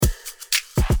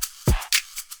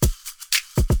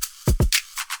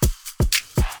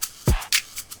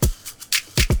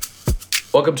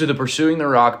Welcome to the Pursuing the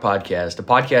Rock podcast, a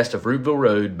podcast of Rootville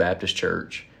Road Baptist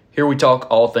Church. Here we talk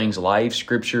all things life,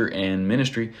 scripture, and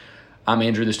ministry. I'm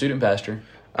Andrew, the student pastor.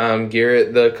 I'm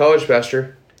Garrett, the college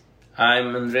pastor.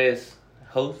 I'm Andres,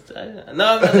 host. No, I'm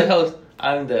not the host.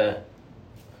 I'm the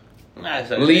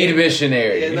lead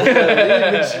missionary. Yeah, no,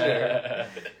 lead missionary.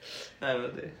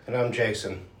 And I'm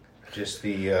Jason, just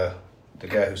the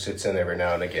guy who sits in every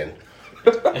now and again.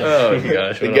 Oh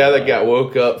gosh, The guy that got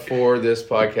woke up for this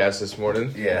podcast this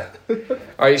morning. Yeah. All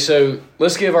right, so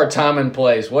let's give our time and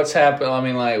place. What's happened? I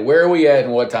mean, like, where are we at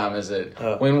and what time is it?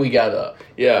 When we got up?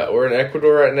 Yeah, we're in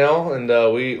Ecuador right now, and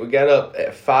we got up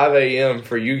at 5 a.m.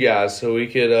 for you guys so we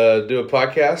could do a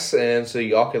podcast and so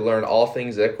y'all could learn all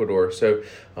things Ecuador. So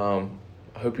I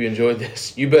hope you enjoyed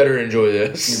this. You better enjoy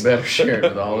this. You better share it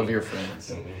with all of your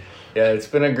friends. Yeah, it's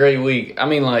been a great week. I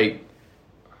mean, like,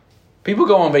 people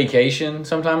go on vacation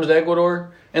sometimes to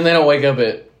Ecuador, and they don't wake up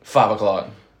at 5 o'clock.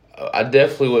 I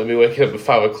definitely wouldn't be waking up at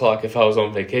 5 o'clock if I was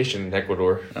on vacation in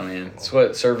Ecuador. I mean, it's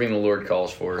what serving the Lord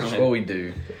calls for. It's what we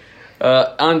do.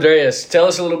 Andreas, tell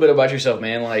us a little bit about yourself,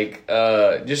 man. Like,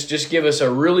 just give us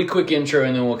a really quick intro,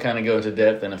 and then we'll kind of go into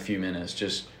depth in a few minutes.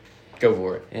 Just go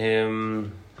for it.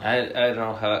 I don't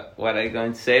know what I'm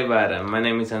going to say, but my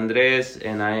name is Andres,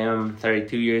 and I am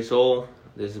 32 years old.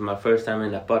 This is my first time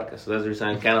in a podcast, so that's the reason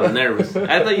I'm kind of nervous.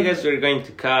 I thought you guys were going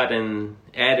to cut and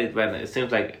edit, but it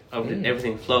seems like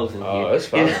everything flows in here. Oh, that's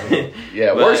fine.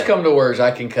 Yeah, worst come to worst,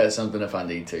 I can cut something if I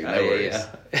need to. No worries.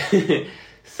 Yeah.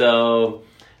 So,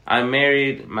 I'm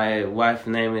married. My wife's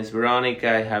name is Veronica.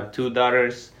 I have 2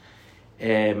 daughters.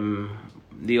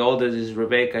 The oldest is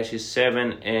Rebecca. She's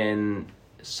 7, and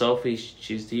Sophie,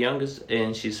 she's the youngest,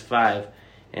 and she's 5.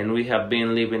 And we have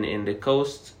been living in the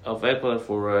coast of Ecuador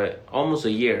for almost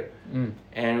a year.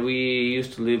 And we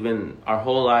used to live in our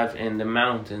whole life in the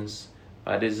mountains.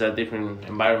 But it's a different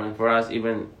environment for us,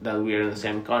 even that we are in the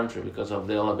same country, because of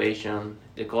the elevation.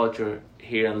 The culture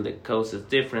here on the coast is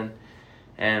different.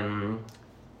 And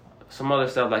some other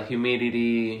stuff like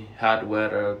humidity, hot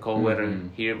weather, cold weather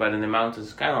here. But in the mountains,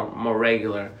 it's kind of more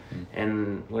regular.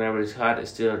 And whenever it's hot,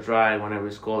 it's still dry. Whenever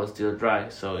it's cold, it's still dry.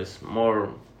 So it's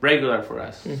more regular for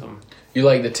us. So You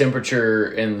like the temperature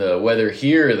and the weather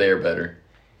here or there better?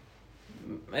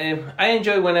 I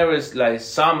enjoy whenever it's like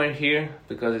summer here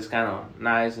because it's kind of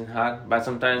nice and hot. But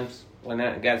sometimes when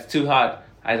it gets too hot,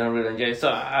 I don't really enjoy it. So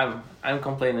I'm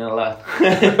complaining a lot.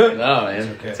 No,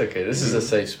 man, it's okay. This is a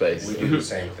safe space. We do the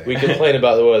same thing. We complain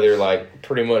about the weather like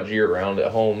pretty much year-round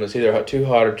at home. It's either too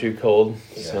hot or too cold.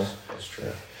 Yes, So. that's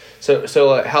true.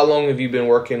 So how long have you been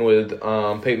working with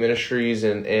Pape Ministries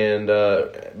and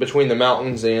between the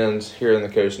mountains and here on the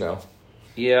coast now?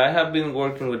 Yeah, I have been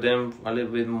working with them a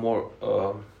little bit more,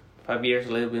 5 years,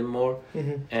 a little bit more.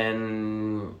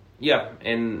 And yeah,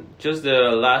 and just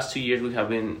the last 2 years we have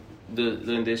been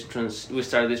doing this, we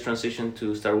started this transition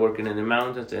to start working in the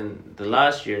mountains, and the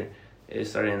last year is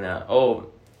starting,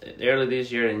 early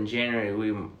this year in January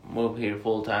we moved here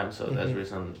full time, so that's the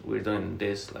reason we're doing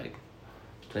this like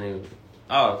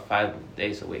 5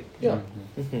 days a week. Yeah.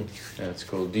 That's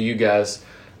cool. Do you guys,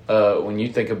 when you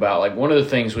think about, like, one of the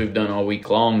things we've done all week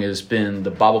long has been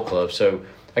the Bible Club. So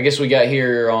I guess we got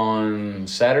here on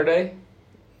Saturday,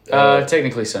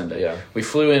 technically Sunday. Yeah. We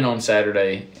flew in on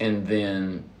Saturday and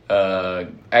then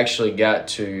actually got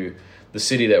to the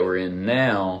city that we're in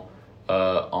now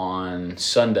on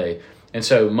Sunday. And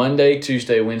so Monday,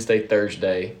 Tuesday, Wednesday,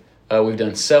 Thursday, we've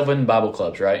done 7 Bible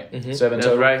clubs, right? 7 That's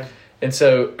total. right. And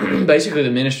so basically the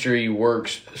ministry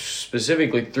works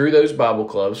specifically through those Bible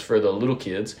clubs for the little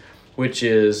kids, which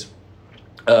is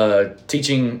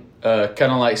teaching kind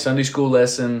of like Sunday school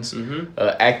lessons,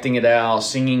 acting it out,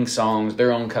 singing songs,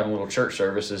 their own kind of little church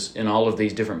services in all of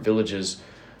these different villages.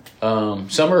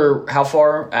 Some are, how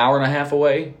far? Hour and a half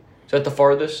away? Is that the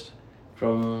farthest?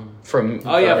 From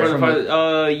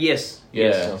Yes. Yeah,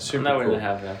 yes. super An hour cool. and a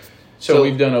half, yeah. So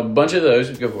we've done a bunch of those.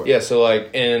 Go for it. Yeah, so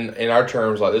like in our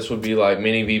terms, like this would be like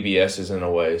mini VBSs in a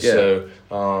way. Yeah. So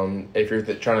if you're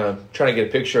trying to get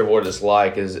a picture of what it's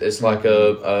like, it's like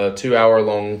a 2-hour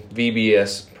long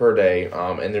VBS per day,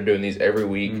 and they're doing these every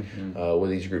week with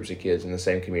these groups of kids in the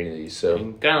same communities. So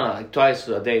Kind of like twice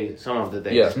a day, some of the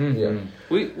days. yeah, yeah.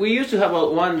 We used to have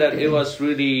one that it was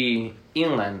really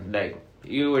inland. Like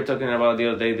you were talking about the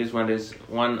other day, this one is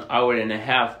 1 hour and a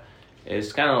half.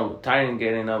 It's kind of tiring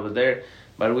getting over there.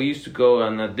 But we used to go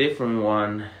on a different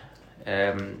one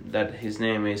that his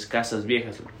name is Casas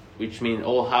Viejas, which means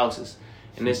old houses.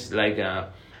 And it's like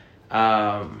a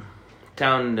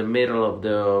town in the middle of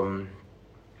the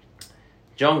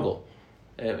jungle.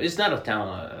 It's not a town,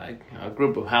 like a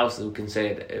group of houses, we can say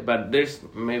it. But there's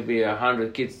maybe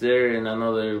 100 kids there and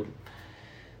another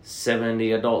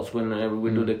 70 adults whenever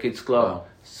we do the kids club. Wow.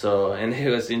 So, and it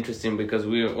was interesting because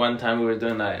one time we were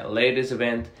doing a ladies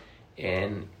event,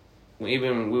 and we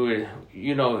were,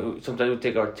 sometimes we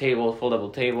take our tables,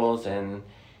 foldable tables, and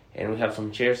we have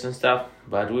some chairs and stuff.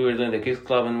 But we were doing the kids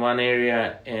club in one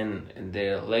area and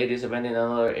the ladies event in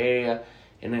another area.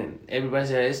 And then everybody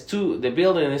said, the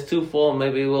building is too full,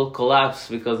 maybe it will collapse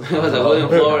because it was a wooden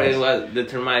floor. It was the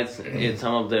termites in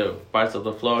some of the parts of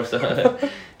the floor. So,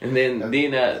 and then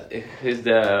Dina, who's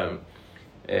the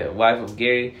wife of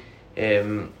Gary,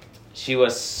 she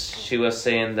was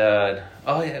saying that,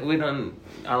 we don't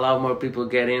allow more people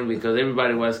get in because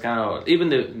everybody was kind of, even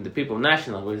the people of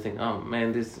National were thinking, oh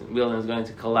man, this building is going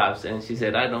to collapse. And she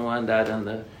said, I don't want that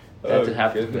to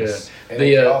happen. Goodness. And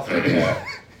y'all think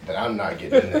that I'm not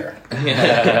getting in there.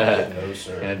 No,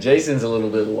 sir. Yeah, Jason's a little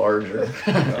bit larger.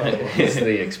 It's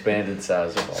the expanded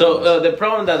size of all So the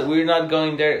problem that we're not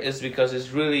going there is because it's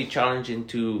really challenging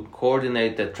to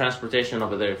coordinate the transportation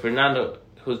over there. Fernando,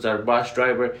 who's our bus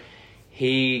driver,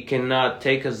 he cannot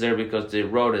take us there because the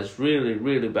road is really,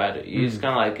 really bad. It's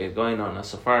kind of like going on a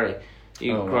safari.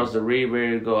 You cross the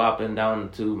river, go up and down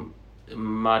to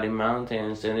muddy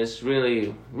mountains, and it's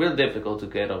really, really difficult to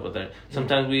get over there.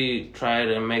 Sometimes we try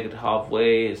to make it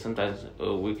halfway. Sometimes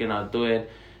we cannot do it,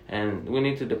 and we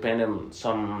need to depend on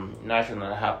some national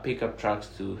that have pickup trucks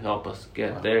to help us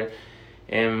get there.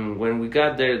 And when we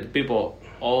got there, the people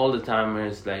all the time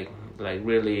is like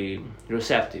really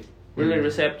receptive. But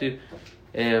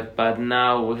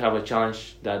now we have a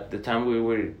challenge that the time we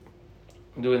were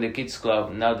doing the kids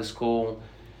club, now the school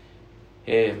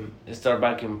start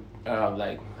back in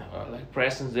like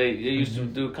presents. They used to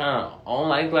do kind of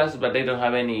online classes, but they don't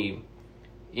have any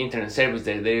internet service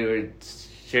there. They were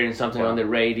sharing something on the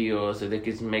radio so the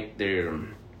kids make the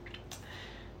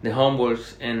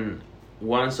homeworks, and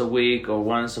once a week or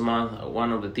once a month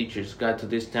one of the teachers got to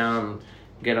this town,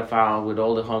 get a file with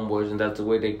all the homeworks, and that's the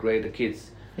way they grade the kids.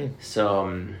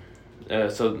 So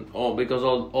because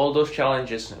all those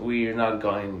challenges, we're not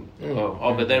going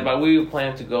over there, but we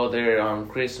plan to go there on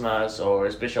Christmas or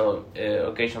a special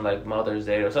occasion like Mother's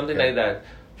Day or something like that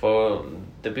for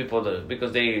the people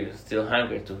because they still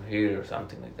hungry to hear or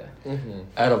something like that.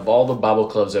 Out of all the Bible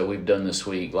clubs that we've done this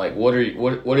week, like what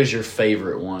is your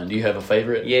favorite one? Do you have a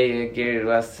favorite? Yeah. Gary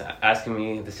was asking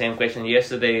me the same question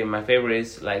yesterday. My favorite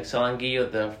is like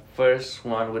Salanguillo, the first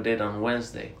one we did on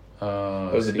Wednesday.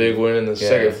 It was a big one in the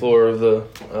second floor of the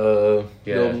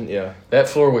building. Yeah, that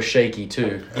floor was shaky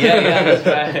too. Yeah,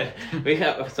 that's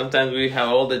right. Sometimes we have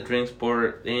all the drinks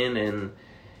poured in,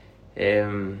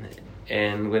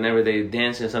 and whenever they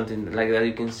dance or something like that,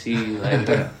 you can see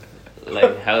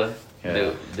like how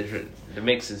the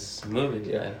mix is moving.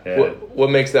 Yeah. What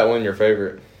makes that one your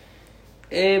favorite?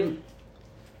 I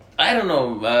don't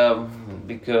know,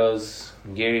 because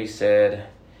Gary said.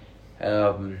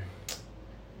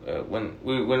 When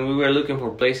we were looking for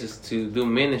places to do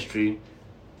ministry,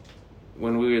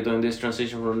 when we were doing this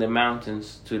transition from the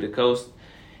mountains to the coast,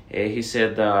 he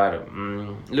said that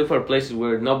look for places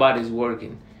where nobody's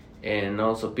working, and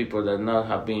also people that not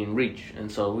have been reached.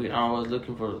 And so I was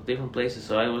looking for different places.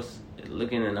 So I was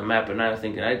looking at a map, and I was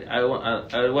thinking I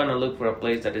want to look for a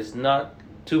place that is not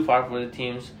too far from the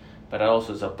teams, but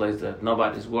also is a place that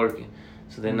nobody's working.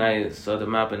 So then I saw the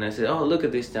map and I said, oh, look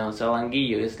at this town.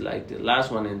 Salanguillo is like the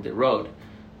last one in the road.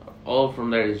 All from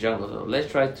there is jungle. So let's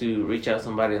try to reach out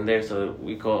somebody in there. So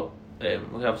we called,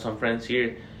 we have some friends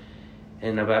here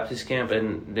in a Baptist camp.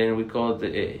 And then we called,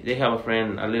 they have a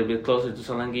friend a little bit closer to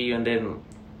Salanguillo. And then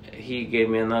he gave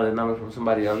me another number from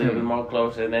somebody a little bit more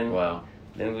closer. And then,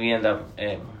 then we end up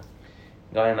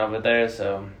going over there.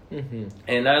 So,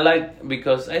 and I like,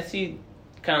 because I see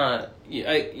kind of,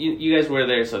 you guys were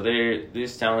there, so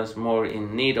this town is more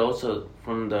in need also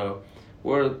from the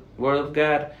word of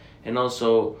God, and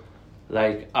also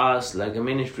like us, like a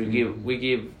ministry, we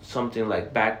give something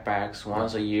like backpacks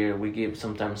once a year. We give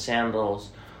sometimes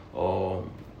sandals, or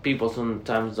people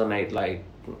sometimes donate like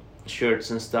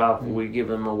shirts and stuff. We give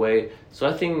them away. So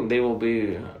I think they will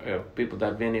be people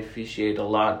that beneficiate a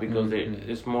lot, because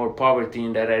there's more poverty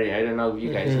in that area. I don't know if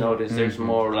you guys notice. There's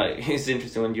more like, it's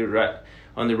interesting when you're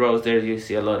on the roads there, you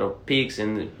see a lot of pigs,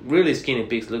 and really skinny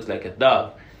pigs looks like a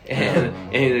dog. And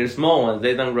there's small ones,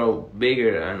 they don't grow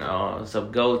bigger, and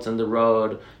some goats on the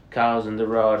road, cows on the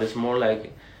road. It's more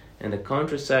like in the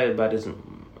countryside, but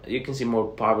you can see more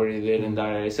poverty there in that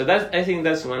area. So I think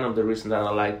that's one of the reasons that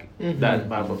I like that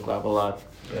Bible club a lot.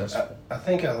 Yes. I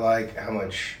think I like how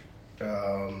much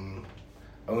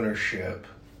ownership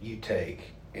you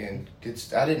take, and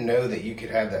I didn't know that you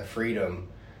could have that freedom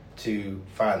to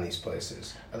find these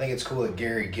places. I think it's cool that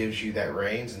Gary gives you that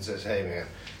reins and says, hey man,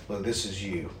 look, this is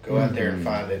you. Go out there and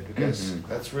find it, because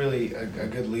that's really a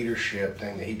good leadership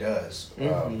thing that he does.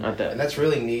 And that's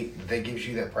really neat that they gives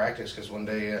you that practice, because one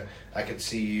day I could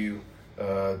see you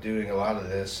doing a lot of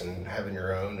this and having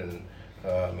your own, and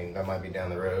I mean, that might be down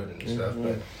the road and stuff,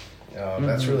 but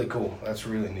that's really cool. That's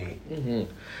really neat.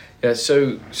 Yeah,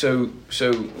 so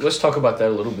let's talk about that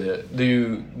a little bit.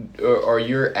 Are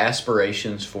your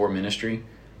aspirations for ministry?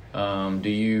 Do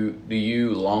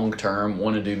you long term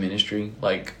want to do ministry,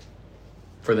 like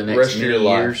for the next many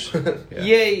years?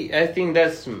 Yeah, I think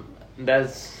that's I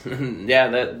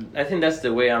think that's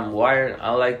the way I'm wired.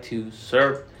 I like to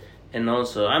serve, and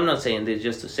also I'm not saying this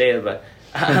just to say it, but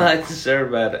I like to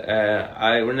serve. But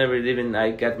whenever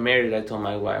I got married, I told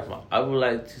my wife I would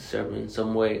like to serve in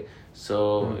some way.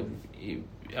 So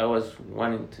I was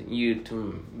wanting you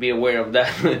to be aware of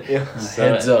that. So,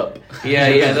 heads up. Yeah.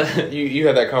 You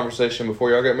had that conversation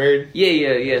before y'all got married?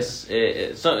 Yes.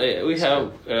 So we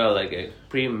have like a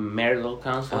premarital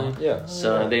counseling.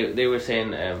 So they were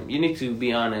saying you need to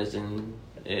be honest and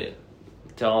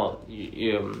tell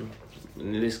you,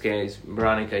 in this case,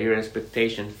 Veronica, your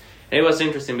expectations. And it was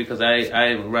interesting because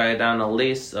I write down a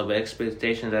list of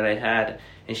expectations that I had,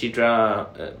 and she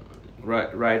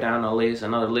write down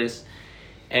another list,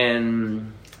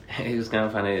 and it was kind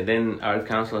of funny. Then our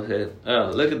counselor said,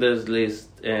 "Oh, look at this list,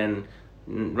 and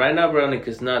right now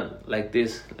Veronica's not like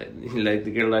this, like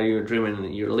the girl that you're dreaming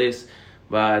in your list,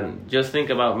 but just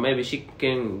think about maybe she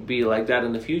can be like that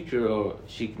in the future, or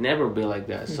she can never be like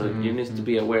that. So you need to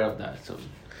be aware of that." So.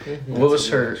 What was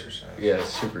her? Yeah,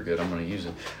 super good. I'm going to use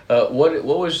it. What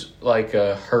was like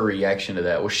her reaction to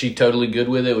that? Was she totally good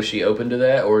with it? Was she open to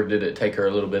that, or did it take her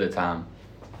a little bit of time?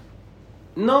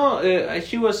 No,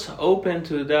 she was open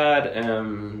to that.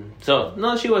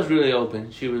 She was really open.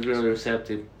 She was really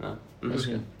receptive. That's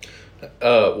good.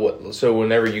 So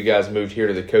whenever you guys moved here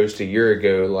to the coast a year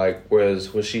ago, like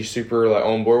was she super like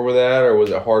on board with that, or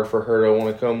was it hard for her to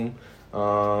want to come?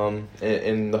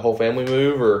 And the whole family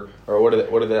move, or what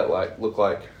did that look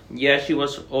like? Yeah, she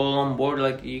was all on board,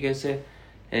 like you can say,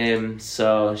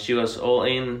 so she was all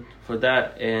in for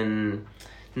that. And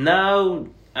now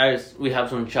we have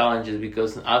some challenges,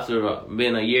 because after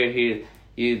being a year here,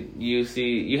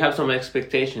 you have some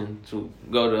expectation to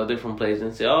go to a different place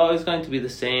and say, oh, it's going to be the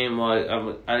same,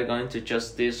 or I'm going to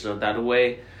adjust this or that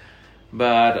way,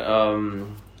 but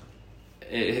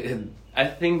I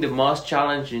think the most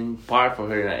challenging part for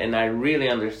her, and I really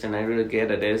understand, I really get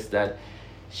it, is that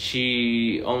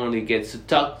she only gets to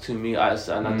talk to me as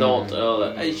an adult.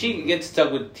 She gets to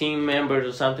talk with team members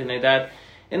or something like that,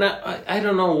 and I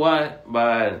don't know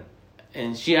why,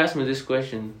 and she asked me this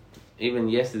question even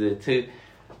yesterday too.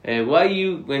 Why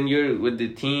when you're with the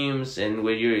teams and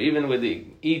when you're even with the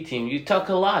E team, you talk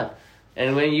a lot.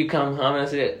 And when you come home and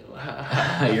say,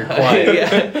 you're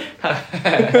quiet.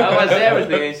 How was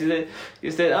everything? And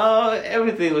you said, oh,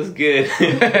 everything was good. So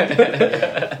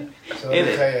let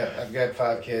me tell you, I've got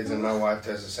 5 kids, and my wife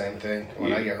does the same thing.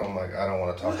 When I get home, like, I don't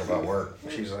want to talk about work.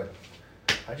 She's like,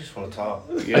 I just want to talk.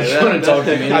 I just want to talk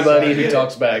to anybody who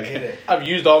talks back. I've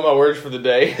used all my words for the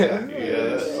day.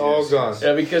 Yes, all gone.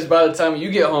 Yeah, because by the time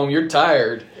you get home, you're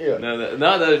tired. Yeah. No,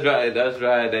 that's right. That's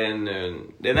right.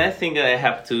 And then I think I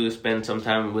have to spend some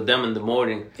time with them in the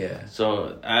morning. Yeah.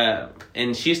 So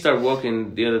and she started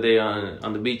working the other day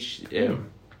on the beach.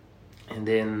 And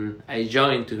then I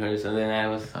joined to her. So then I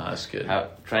was that's good.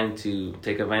 Trying to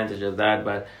take advantage of that.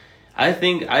 But I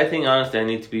think honestly I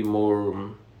need to be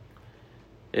more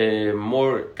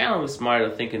kind of smart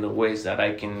at thinking of ways that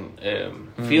I can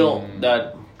fill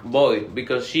that void,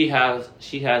 because she has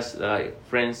like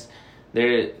friends.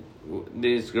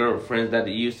 These girlfriends that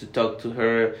used to talk to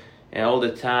her and all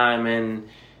the time and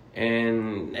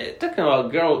talking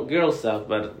about girl stuff,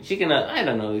 but she can I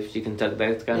don't know if she can talk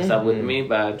that kind of stuff with me,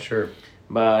 but sure.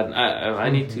 But I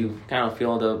need to kind of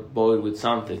fill the void with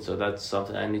something, so that's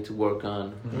something I need to work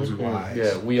on. Wise.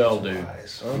 Yeah, we all do.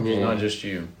 Wise. It's not just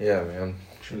you. Yeah, man.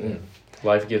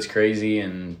 Life gets crazy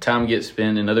and time gets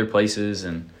spent in other places,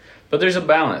 but there's a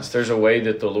balance. There's a way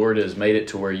that the Lord has made it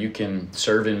to where you can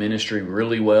serve in ministry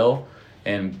really well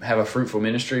and have a fruitful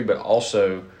ministry, but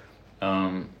also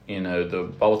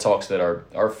the Bible talks that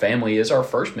our family is our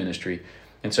first ministry,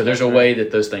 and so there's a way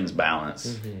that those things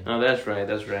balance. Oh, that's right.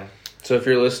 So if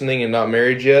you're listening and not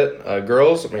married yet,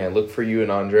 girls, man, look for you and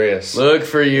Andreas. Look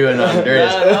for you and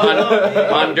Andreas.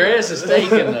 Andreas is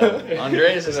taken, though.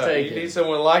 Andreas is taken. You need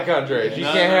someone like Andreas. You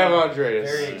can't have Andreas.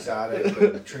 Very exotic,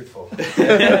 but truthful.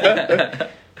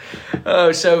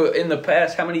 So in the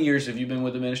past, how many years have you been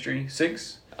with the ministry?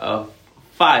 6? 5.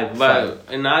 But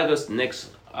in August next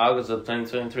August of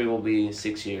 2023 will be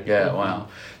 6 years. Yeah, wow.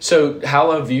 So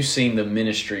how have you seen the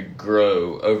ministry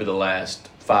grow over the last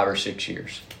 5 or 6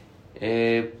 years?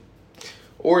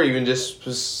 Or even just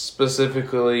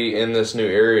specifically in this new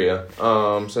area,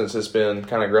 since it's been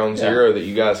kind of ground zero that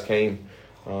you guys came.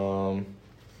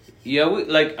 Yeah,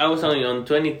 I was telling you, on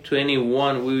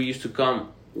 2021, we used to come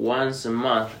once a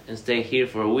month and stay here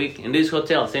for a week in this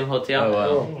hotel, same hotel. Oh,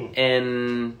 wow.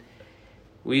 And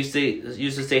we used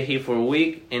to stay here for a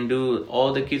week and do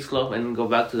all the kids club and go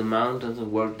back to the mountains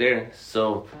and work there.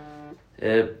 So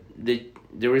the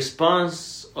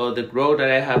response or the growth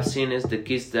that I have seen is the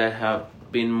kids that have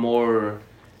been more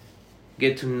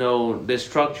get to know the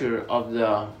structure of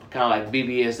the kind of like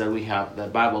BBS that we have, the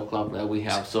Bible club that we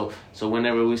have. So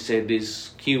whenever we say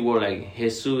this keyword like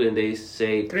Jesus and they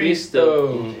say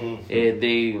Cristo,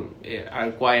 they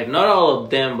are quiet. Not all of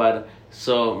them, but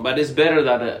it's better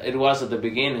that it was at the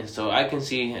beginning. So I can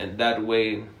see that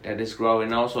way that it's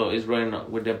growing. Also, it's growing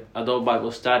with the adult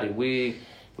Bible study.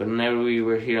 Whenever we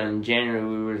were here in January,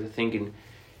 we were thinking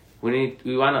we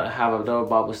want to have adult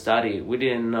Bible study. We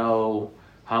didn't know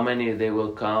how many they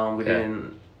will come. We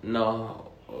didn't know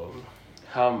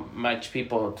how much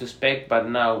people to expect, but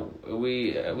now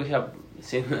we have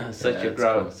seen such a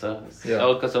growth. Cool. So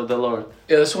all because of the Lord.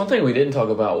 Yeah, that's one thing we didn't talk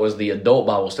about was the adult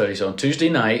Bible study. So on Tuesday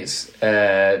nights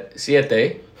at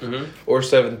 7 or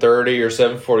 7:30 or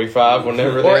 7:45,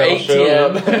 whenever or they all 8 show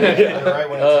p.m. up. Right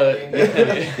when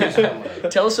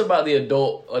it's Tell us about the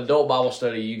adult Bible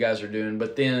study you guys are doing,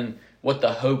 but then what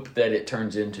the hope that it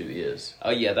turns into is.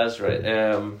 Oh yeah, that's right.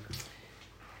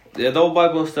 The adult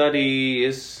Bible study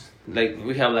is like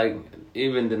we have like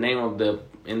even the name of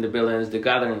in the building is the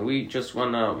gathering. We just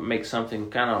want to make something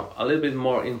kind of a little bit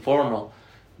more informal,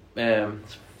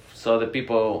 so the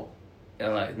people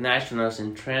like nationals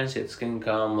and transits can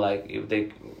come. Like if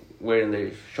they wearing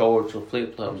their shorts or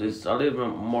flip flops, it's a little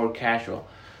bit more casual.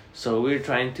 So we're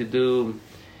trying to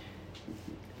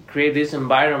create this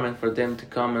environment for them to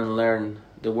come and learn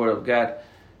the Word of God.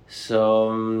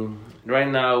 So right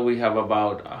now we have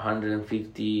about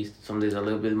 150, some days a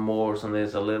little bit more, some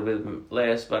days a little bit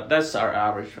less, but that's our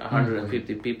average,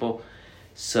 150 people.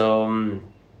 So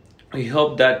we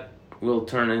hope that will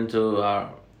turn into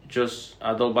just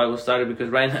adult Bible study, because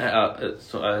right now,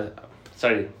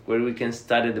 where we can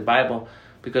study the Bible,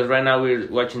 because right now we're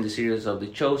watching the series of The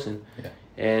Chosen. Yeah.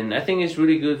 And I think it's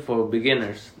really good for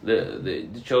beginners, the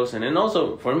Chosen, and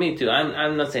also for me too.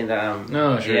 I'm not saying that I'm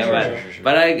sure.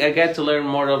 But I get to learn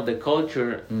more of the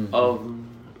culture of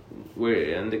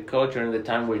the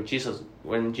time when Jesus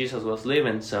was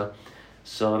living. So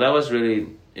that was really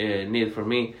neat for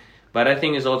me. But I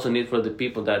think it's also neat for the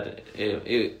people that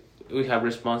we have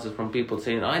responses from people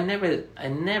saying, "Oh, I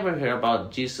never heard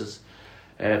about Jesus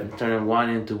turning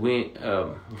water into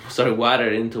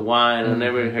wine. I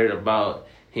never heard about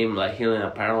him like healing a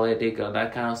paralytic or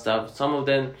that kind of stuff." Some of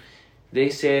them, they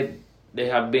said they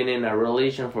have been in a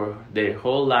religion for their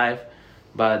whole life,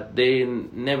 but they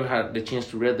never had the chance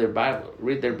to read their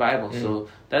Bible. So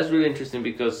that's really interesting,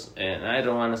 because, and I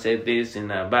don't want to say this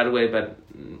in a bad way, but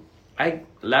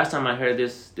last time I heard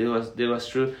this, it was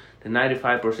true. The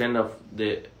 95% of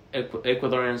the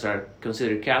Ecuadorians are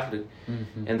considered Catholic,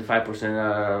 and the 5%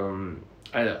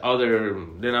 are other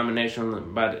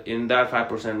denomination. But in that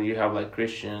 5%, you have like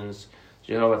Christians,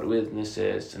 Jehovah's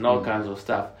Witnesses, and all kinds of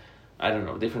stuff. I don't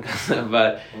know, different kinds of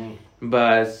stuff.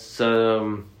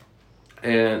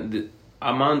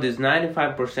 Among this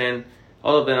 95%,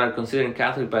 all of them are considered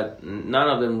Catholic, but none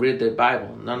of them read the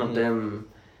Bible. None of them,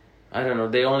 I don't know,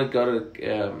 they only go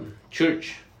to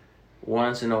church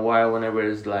once in a while whenever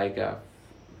it's like a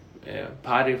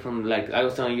party from, like I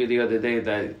was telling you the other day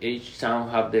that each town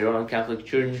have their own Catholic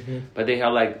church, but they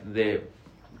have like the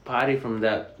party from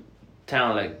that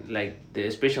town, like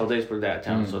the special days for that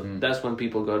town. So that's when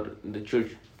people go to the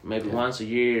church maybe once a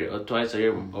year or twice a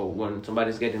year, or when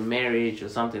somebody's getting married or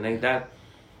something like that.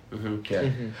 Yeah,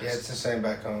 it's the same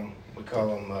back home. We call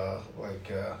them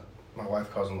my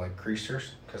wife calls them like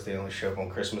Creasters, because they only show up on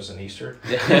Christmas and Easter.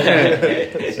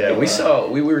 Yeah,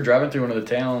 we were driving through one of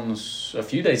the towns a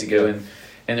few days ago,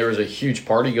 and there was a huge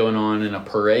party going on and a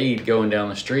parade going down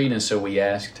the street, and so we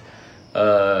asked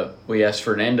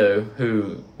Fernando,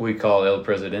 who we call El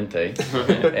Presidente,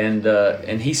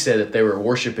 and he said that they were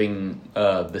worshiping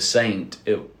the saint.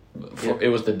 It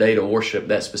was the day to worship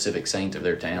that specific saint of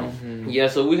their town. Yeah,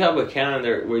 so we have a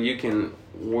calendar where you can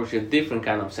worship different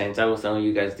kind of saints. I was telling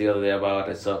you guys the other day about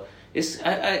it. So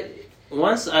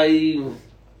once I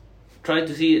try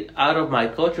to see it out of my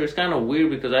culture, it's kind of weird,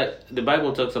 because the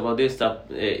Bible talks about this stuff,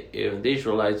 the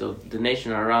Israelites of the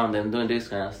nation around them doing this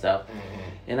kind of stuff.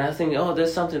 and I think, oh,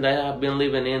 that's something that I've been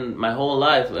living in my whole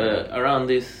life around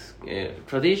these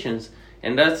traditions,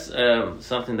 and that's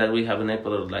something that we have in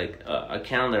Ecuador, like a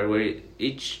calendar where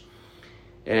each,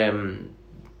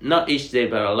 not each day,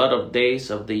 but a lot of days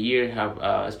of the year have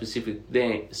a specific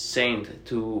day saint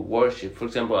to worship. For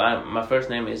example, my first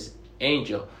name is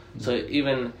Angel, so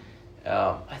even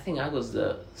I think August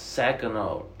the 2nd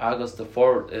or August the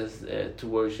 4th is to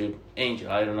worship Angel.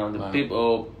 I don't know, the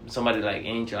people, somebody like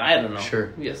Angel, I don't know.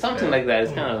 Sure. Yeah, something like that.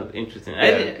 It's kind of interesting.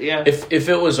 Yeah. If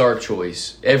it was our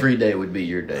choice, every day would be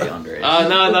your day, Andres. Oh,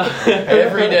 no.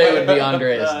 Every day would be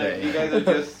Andres' day. You guys are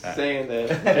just saying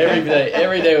that.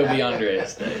 Every day would be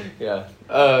Andres' day.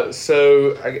 Yeah.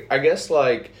 So I guess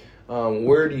like,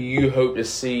 where do you hope to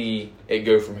see it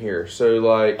go from here? So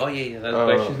like, oh yeah, that's a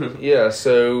question. Yeah,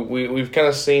 so we've kind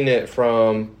of seen it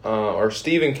from, or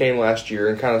Stephen came last year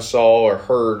and kind of saw or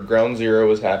heard Ground Zero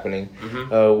was happening.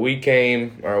 Mm-hmm. We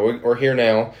came, or we're here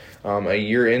now, a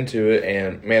year into it,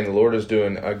 and man, the Lord is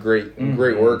doing a great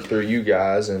work through you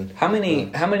guys. And how many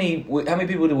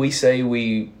people do we say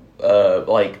we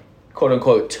like, quote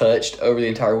unquote, touched over the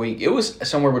entire week? It was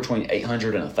somewhere between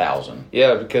 800 and 1,000.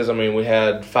 Yeah, because I mean, we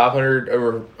had 500,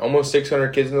 over almost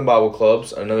 600 kids in the Bible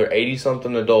clubs, another 80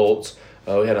 something adults.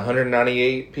 We had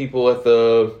 198 people at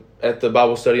the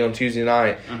Bible study on Tuesday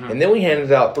night, and then we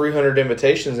handed out 300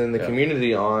 invitations in the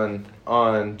community on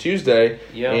Tuesday.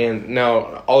 Yeah. And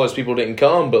now all those people didn't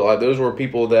come, but like those were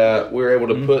people that we were able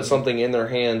to put something in their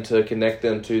hand to connect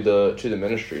them to the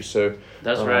ministry. So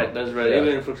that's right. Yeah.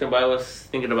 Even for example, I was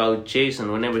thinking about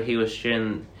Jason. Whenever he was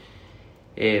sharing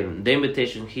the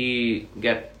invitation, he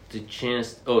got the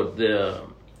chance,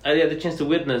 I had the chance to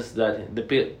witness that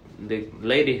the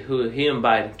lady who he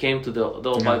invited came to the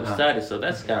Bible study, so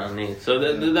that's kind of neat. So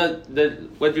that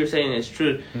what you're saying is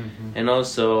true, and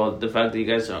also the fact that you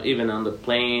guys are even on the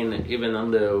plane, even on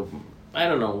the, I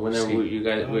don't know, whenever you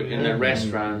guys were in a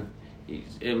restaurant,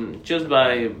 just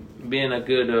by being a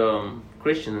good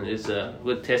Christian is a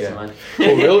good testimony. Yeah.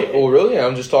 Really,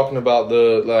 I'm just talking about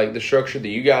the structure that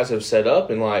you guys have set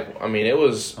up, and like, I mean, it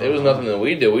was nothing that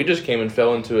we did. We just came and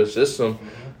fell into a system.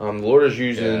 The Lord is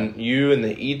using you and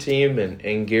the E-team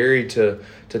and Gary to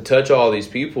touch all these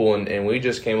people, and we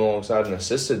just came alongside and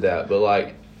assisted that. But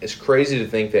like, it's crazy to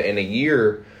think that in a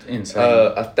year,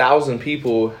 1,000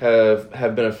 people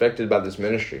have been affected by this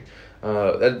ministry.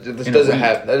 That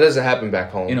doesn't happen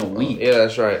back home in a week. Yeah,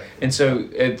 that's right. And so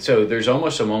there's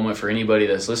almost a moment for anybody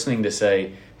that's listening to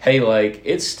say, hey, like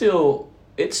it still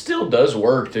does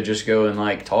work to just go and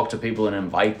like talk to people and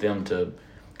invite them to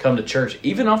come to church,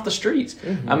 even off the streets.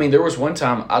 I mean, there was one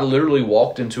time I literally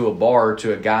walked into a bar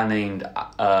to a guy named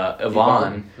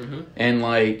Yvonne, and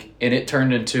it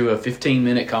turned into a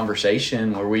 15-minute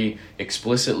conversation where we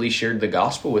explicitly shared the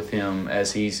gospel with him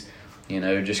as he's,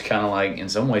 just kind of like in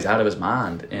some ways out of his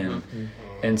mind,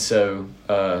 and so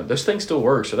those things still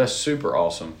work. So that's super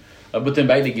awesome. But then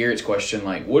back to Garrett's question,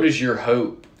 like, what is your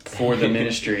hope for the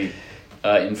ministry?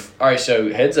 All right,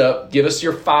 so heads up, give us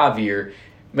your 5-year.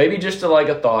 Maybe just a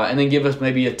thought, and then give us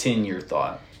maybe a 10-year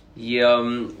thought. Yeah,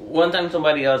 one time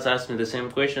somebody else asked me the same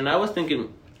question. I was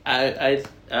thinking, I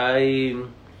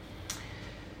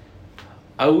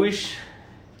wish,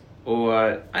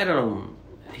 or I don't know.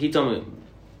 He told me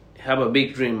have a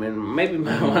big dream, and maybe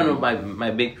one of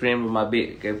my big dream, my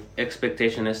big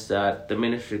expectation is that the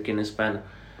ministry can expand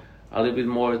a little bit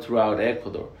more throughout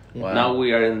Ecuador. Wow. Now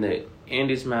we are in the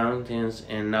Andes Mountains,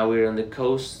 and now we're on the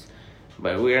coast.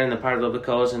 But we are in the part of the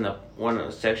coast in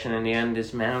one section in the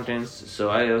Andes Mountains. So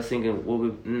I was thinking it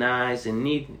would be nice and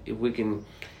neat if we can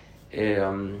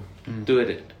do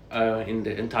it in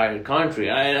the entire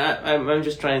country. I'm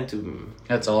just trying to.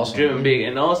 That's awesome. Dream big,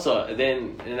 and also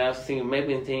and I was thinking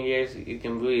maybe in 10 years it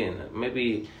can be in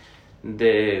maybe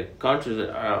the countries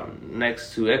that are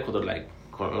next to Ecuador, like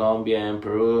Colombia and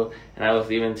Peru. And I was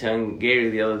even telling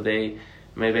Gary the other day,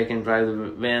 maybe I can drive the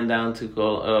van down to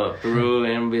Peru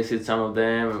and visit some of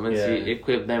them and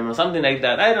equip them or something like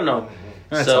that. I don't know.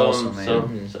 That's awesome,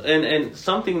 man. So and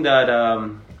something that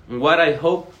what I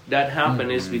hope that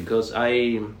happen is because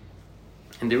and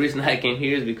the reason I came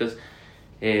here is because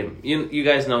you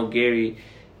guys know Gary,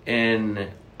 and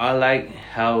I like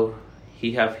how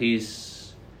he have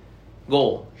his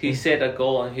goal. He set a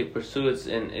goal and he pursues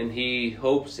and he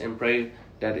hopes and prays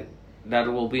that that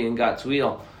will be in God's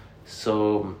will.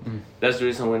 So that's the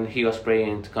reason when he was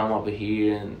praying to come over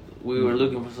here, and we were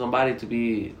looking for somebody to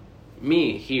be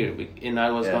me here, and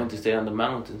I was going to stay on the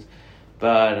mountains.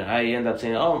 But I ended up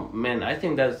saying, oh man, I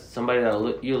think that's somebody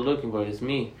that you're looking for is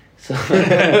me. So,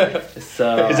 Is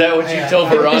that what you told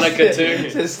Veronica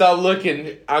too? Says, stop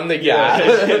looking. I'm the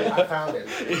guy. I found it.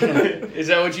 Is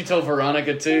that what you told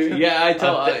Veronica too? yeah, I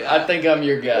told. I think I'm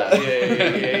your guy.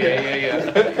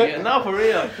 Yeah. No, for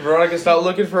real. Veronica, stop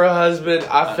looking for a husband.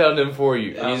 I found him for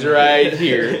you. He's right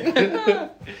here.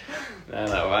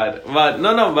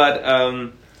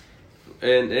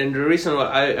 And the reason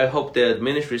why I hope that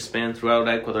ministry span throughout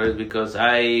Ecuador is because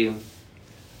I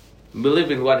believe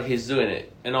in what he's doing.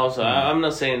 And also, I'm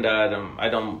not saying that I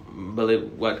don't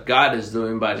believe what God is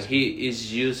doing, but he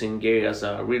is using Gary as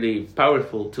a really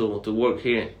powerful tool to work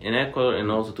here in Ecuador and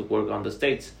also to work on the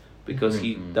States, because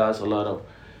he does a lot of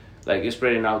like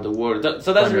spreading out the word.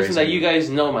 So that's the reason that you guys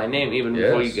know my name even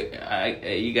before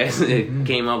you guys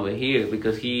came over here,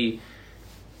 because he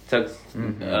talks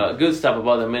good stuff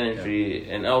about the ministry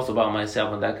and also about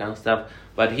myself and that kind of stuff.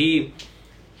 But he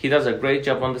does a great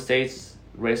job on the States,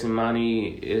 raising money,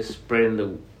 is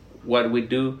spreading what we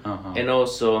do, and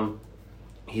also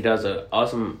he does an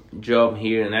awesome job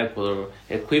here in Ecuador,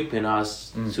 equipping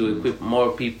us to equip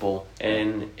more people,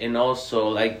 and also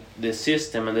like the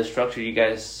system and the structure you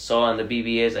guys saw in the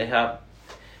BBAs. I have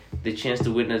the chance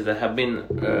to witness that have been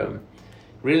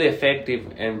really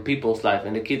effective in people's life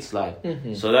and the kids' life.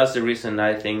 So that's the reason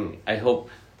I hope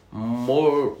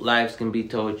more lives can be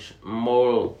touched,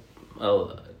 more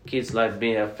kids' life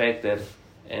being affected,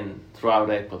 and throughout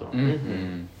Ecuador.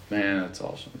 Man, that's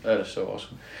awesome. That is so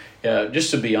awesome. Yeah,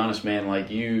 just to be honest, man, like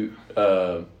you,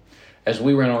 as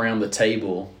we ran around the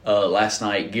table last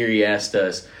night, Gary asked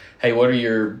us, "Hey, what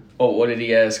did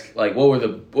he ask? Like, what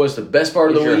was the best part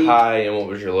of the week? What was your high and what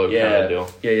was your low kind of deal?"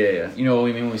 Yeah. You know what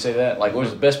we mean when we say that? Like, what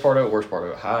was the best part of it, worst part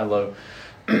of it, high, low?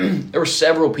 There were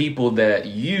several people that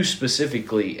you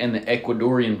specifically and the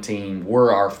Ecuadorian team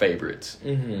were our favorites.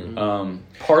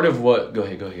 Part of what? Go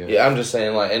ahead. Yeah, I'm just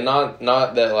saying, like, and not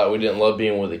that like we didn't love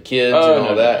being with the kids and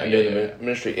all that and doing the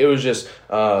ministry. It was just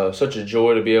such a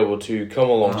joy to be able to come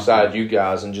alongside you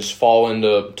guys and just fall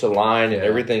into line, and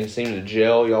everything seemed to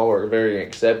gel. Y'all were very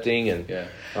accepting and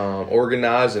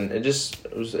organized, and it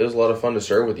was a lot of fun to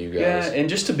serve with you guys. Yeah, and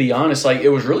just to be honest, like, it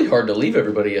was really hard to leave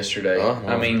everybody yesterday.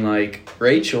 I mean, like,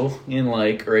 Rachel, in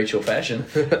like Rachel fashion,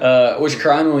 was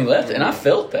crying when we left, and I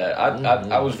felt that.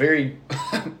 I was very,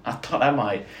 I thought I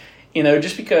might,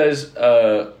 just because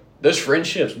those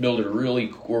friendships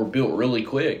were built really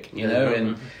quick,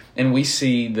 and we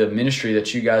see the ministry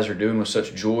that you guys are doing with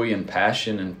such joy and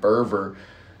passion and fervor.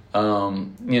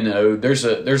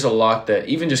 There's a lot that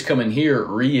even just coming here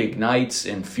reignites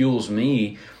and fuels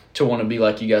me to want to be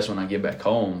like you guys when I get back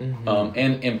home.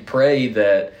 And pray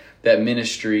that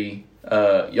ministry,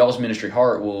 y'all's ministry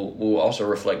heart will also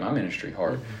reflect my ministry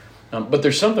heart. But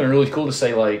there's something really cool to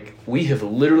say, like, we have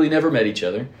literally never met each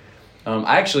other.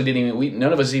 I actually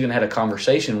none of us even had a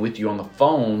conversation with you on the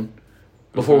phone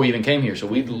before we even came here. So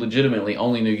we legitimately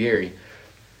only knew Gary.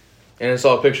 And I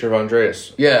saw a picture of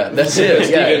Andreas. Yeah, that's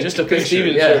it. Yeah, just a picture.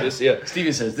 Steven showed us,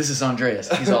 Steven says, "This is Andreas.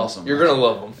 He's awesome." You're going to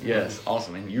love him. Yes,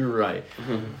 awesome. And you're right.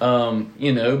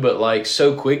 But like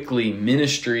so quickly,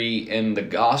 ministry and the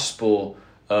gospel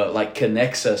like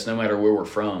connects us no matter where we're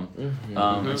from.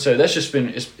 So that's just been,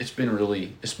 it's been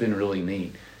really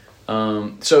neat.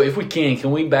 So if we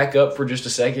can we back up for just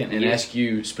a second and ask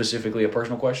you specifically a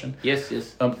personal question?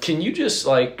 Yes. Can you just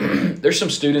there's some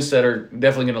students that are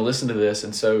definitely going to listen to this,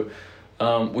 and so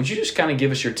would you just kind of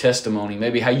give us your testimony,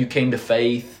 maybe how you came to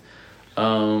faith,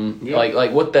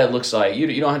 like what that looks like?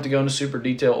 You don't have to go into super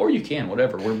detail, or you can,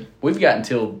 whatever. We've got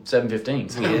until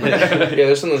 7:15. So.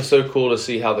 There's something so cool to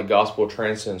see how the gospel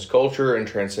transcends culture and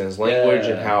transcends language,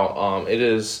 and how it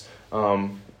is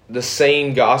the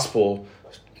same gospel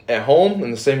at home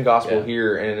and the same gospel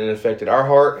here, and it affected our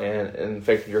heart and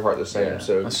affected your heart the same.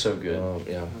 So that's so good.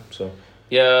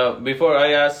 Before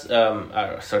I ask,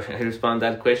 I respond to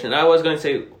that question. I was going to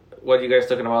say what you guys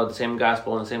talking about, the same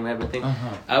gospel and the same everything.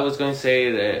 I was going to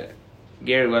say that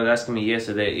Gary was asking me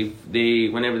yesterday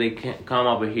whenever they come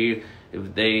over here,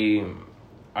 if they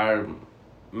are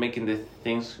making the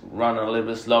things run a little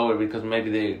bit slower because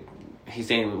maybe he's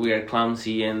saying we are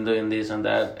clumsy and doing this and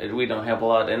that, and we don't help a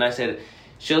lot. And I said,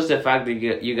 just the fact that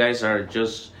you guys are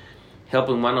just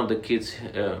helping one of the kids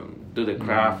do the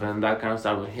craft and that kind of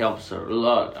stuff helps a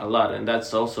lot. And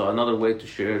that's also another way to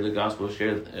share the gospel,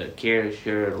 share care,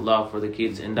 share love for the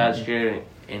kids. And that sharing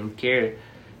and care,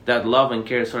 that love and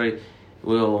care,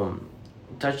 will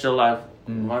touch their life.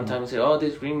 One time say, oh,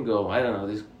 this gringo, I don't know,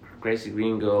 this crazy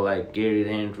gringo like Gary,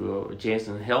 Andrew, or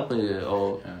Jason help me,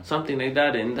 or something like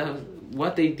that. And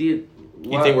what they did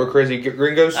You think we're crazy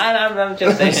gringos? I'm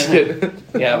just saying.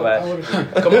 Yeah,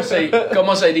 but Como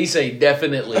se dice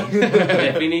definitely.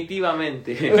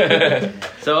 Definitivamente.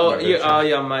 So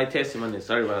yeah, my testimony.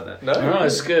 Sorry about that. No,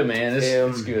 it's good, man.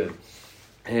 It's good.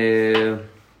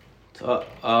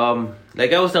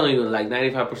 Like I was telling you, like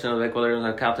 95% of Ecuadorians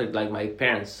are Catholic, like my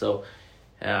parents. So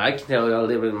I can tell you, I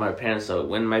live with my parents. So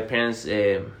when my parents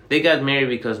they got married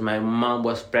because my mom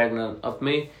was pregnant of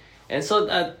me, and so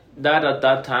that at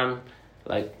that time,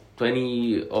 like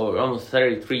 20 or almost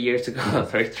 33 years ago,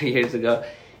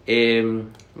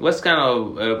 was kind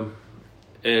of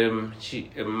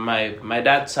my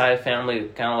dad's side family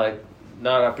kind of like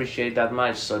not appreciate that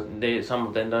much, so some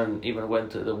of them don't even went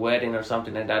to the wedding or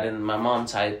something like that. And my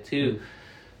mom's side too,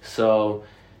 so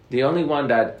the only one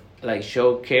that like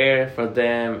showed care for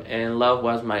them and love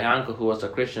was my uncle, who was a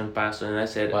Christian pastor. And I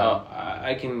said, wow.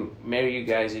 I can marry you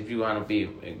guys if you want to be,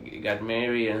 got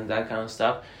married and that kind of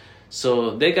stuff.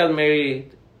 So they got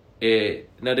married,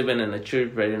 not even in a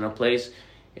church, but in a place,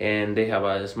 and they have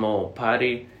a small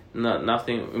party.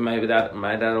 Nothing. My dad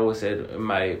always said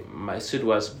my suit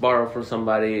was borrowed from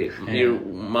somebody. Your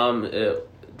mom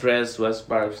dress was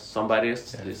borrowed from somebody.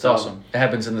 It's awesome. It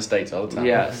happens in the States all the time.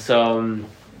 Yeah.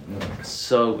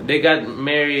 So they got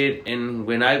married, and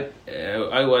when I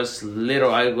was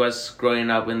little, I was growing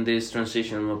up in this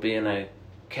transition of being a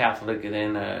Catholic and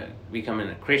then becoming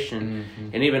a Christian,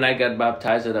 and even I got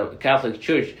baptized at a Catholic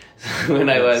church when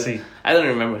I was. I don't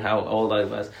remember how old I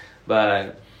was,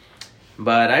 but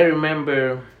I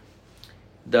remember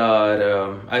that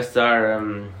I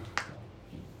started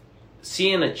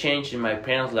seeing a change in my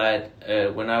parents' life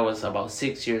when I was about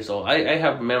 6 years old. I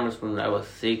have memories when I was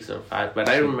 6 or 5, but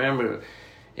I remember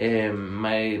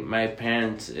my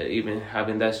parents even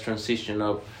having that transition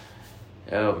of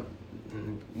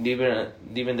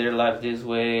living their life this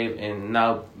way, and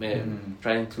now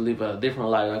trying to live a different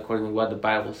life according to what the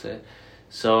Bible said.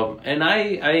 So, and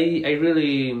I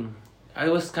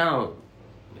was kind of,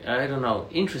 I don't know,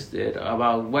 interested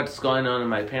about what's going on in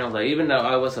my parents' life. Even though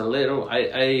I was a little,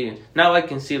 now I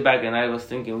can see back and I was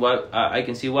thinking what I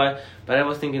can see why, but I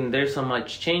was thinking there's so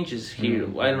much changes here.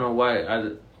 I don't know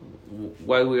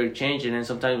why we were changing, and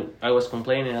sometimes I was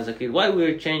complaining as a kid why we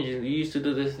were changing. We used to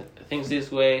do things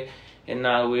this way, and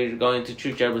now we're going to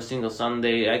church every single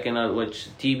Sunday. I cannot watch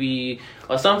TV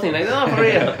or something like that. No, for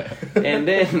real. and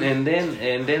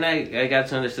then I got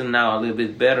to understand now a little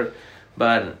bit better,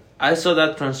 but I saw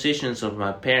that transitions of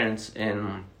my parents,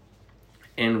 and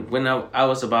when I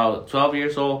was about 12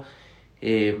 years old,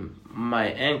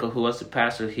 my uncle, who was a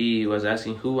pastor, he was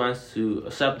asking who wants to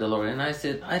accept the Lord, and I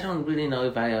said I don't really know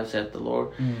if I accept the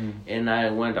Lord, and I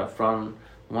went up front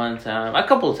one time, a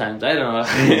couple times, I don't know.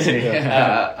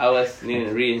 I was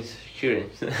needing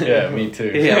reinsurance. Yeah, me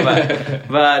too. Yeah,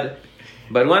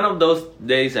 but one of those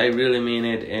days I really mean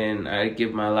it, and I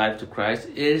give my life to Christ.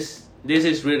 This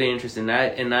is really interesting.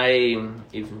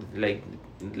 If like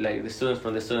the students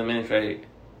from the student ministry,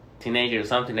 teenager or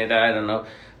something like that, I don't know.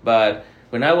 But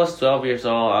when I was 12 years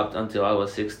old up until I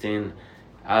was 16,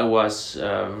 I was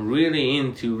really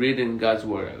into reading God's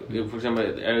word. For example,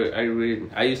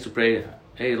 I used to pray,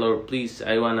 "Hey Lord, please,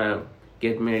 I wanna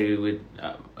get married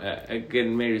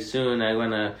soon. I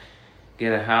wanna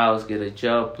get a house, get a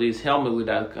job. Please help me with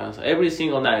that kind of stuff." Every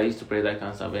single night I used to pray that kind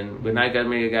of stuff. And when I got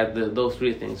married, I got those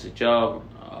three things: a job,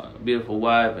 a beautiful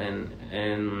wife,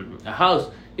 and a house.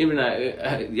 Even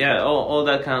all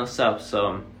that kind of stuff.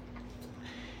 So,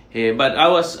 but I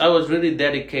was really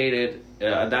dedicated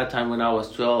at that time when I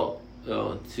was 12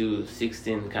 to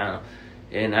 16 kind of.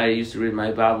 And I used to read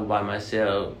my Bible by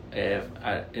myself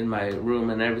in my room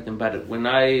and everything. But when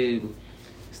I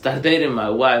started dating my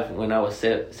wife when I was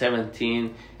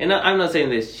 17, and I'm not saying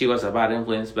that she was a bad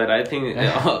influence, but I think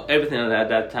everything at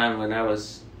that time when I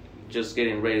was just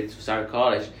getting ready to start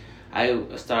college, I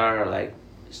started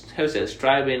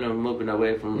striving or moving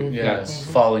away from God.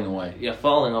 Falling away. Yeah,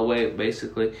 falling away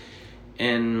basically,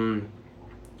 and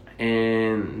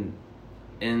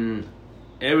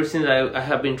ever since I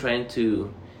have been trying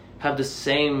to have the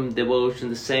same devotion,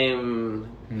 the same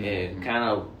kind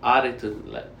of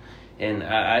attitude. And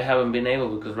I haven't been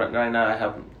able, because right now I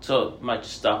have so much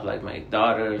stuff, like my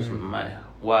daughters, my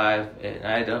wife, and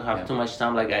I don't have too much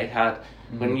time like I had.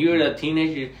 When you're a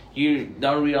teenager, you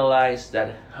don't realize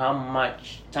that how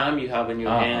much time you have in your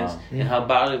hands and how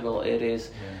valuable it is.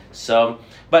 Yeah. So,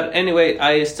 but anyway,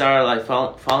 I started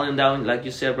falling down, like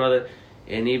you said, brother.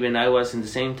 And even I was in the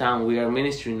same town. We are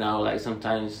ministry now, like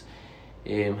sometimes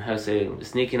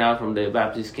sneaking out from the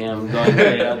Baptist camp, going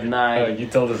there at night. Oh, you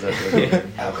told us that.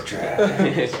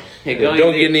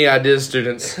 Don't get any ideas,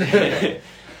 students.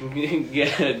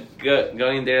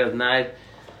 going there at night,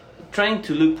 trying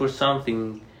to look for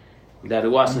something that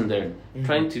wasn't there,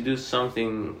 trying to do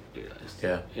something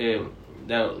that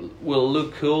will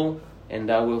look cool and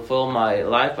that will fill my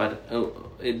life, but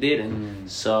it didn't.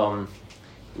 So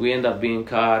we end up being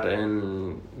caught,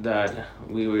 and that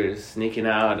we were sneaking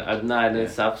out at night and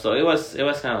stuff. So it was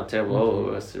kind of terrible.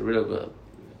 It was really good,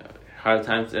 hard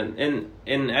times,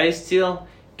 and I still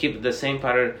keep the same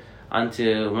pattern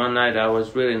until one night I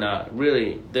was really in a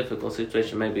really difficult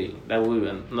situation. Maybe that will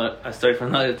be not a story for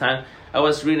another time. I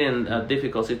was really in a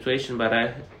difficult situation,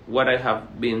 but what I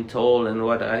have been told and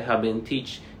what I have been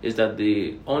teach is that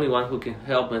the only one who can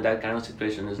help in that kind of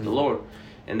situation is the Lord.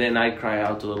 And then I cry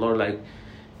out to the Lord, like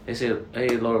I said,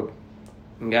 "Hey Lord,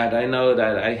 God, I know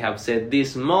that I have said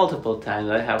this multiple times.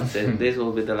 I have said this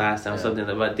will be the last time, something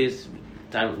like that, but this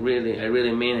time I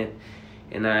really mean it,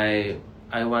 and I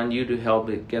want you to help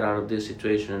me get out of this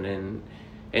situation."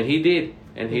 And He did.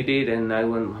 And I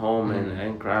went home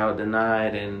and cried out the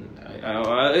night, and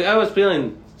I was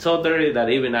feeling so dirty that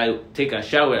even I take a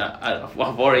shower at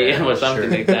 4 a.m. or something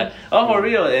like that. Oh, for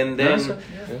real. And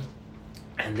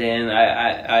then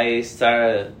I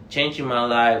started changing my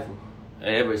life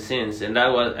ever since, and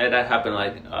that happened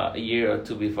like a year or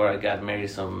two before I got married.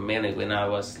 So mainly when I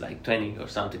was like 20 or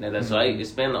something like that. So I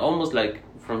spent almost like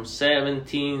from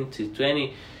 17 to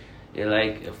 20.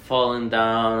 Like falling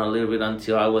down a little bit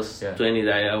until I was 20,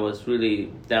 that I was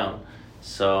really down.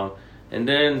 So, and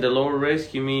then the Lord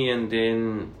rescued me, and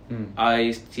then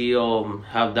I still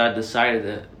have that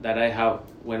desire that I have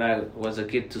when I was a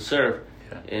kid to serve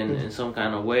in some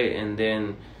kind of way, and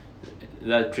then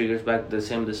that triggers back the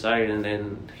same desire, and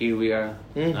then here we are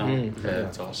now.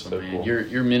 That's awesome, So man. cool.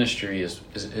 Your ministry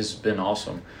has been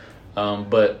awesome,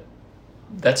 but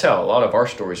that's how a lot of our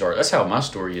stories are. That's how my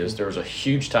story is. There was a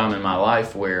huge time in my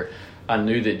life where I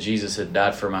knew that Jesus had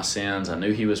died for my sins. I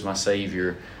knew He was my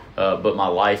Savior, but my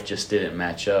life just didn't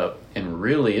match up. And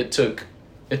really, it took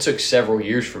several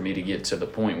years for me to get to the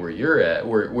point where you're at,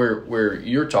 where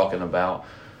you're talking about.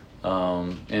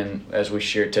 And as we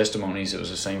shared testimonies, it was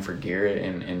the same for Garrett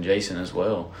and Jason as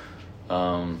well.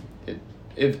 So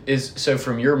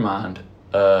from your mind,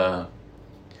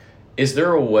 is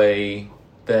there a way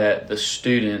that the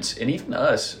students and even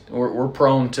us, we're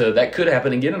prone to, that could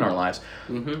happen again in our lives.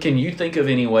 Can you think of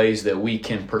any ways that we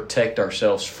can protect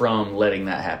ourselves from letting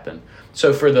that happen?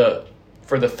 So for the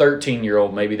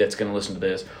 13-year-old maybe that's going to listen to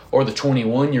this, or the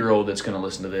 21-year-old that's going to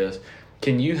listen to this,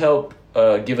 can you help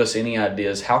give us any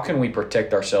ideas? How can we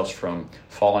protect ourselves from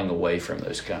falling away from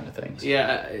those kind of things?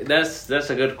 Yeah, that's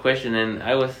a good question, and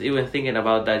I was even thinking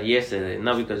about that yesterday.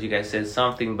 Not because you guys said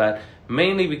something, but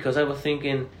mainly because I was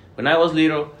thinking, when I was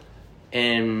little,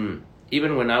 and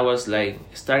even when I was like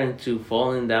starting to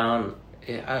falling down,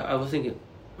 I was thinking,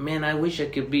 man, I wish I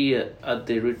could be at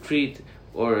the retreat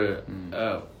or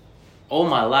all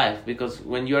my life, because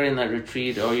when you're in a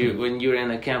retreat or when you're in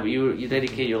a camp, you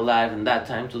dedicate your life and that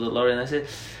time to the Lord. And I said,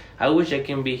 I wish I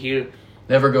can be here.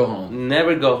 Never go home.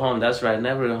 Never go home. That's right.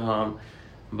 Never go home.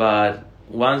 But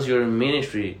once you're in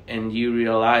ministry and you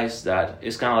realize that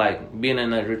it's kind of like being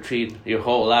in a retreat your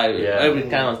whole life, every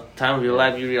kind of time of your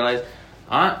life, you realize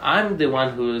I'm the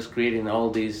one who is creating all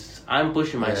these. I'm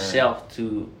pushing myself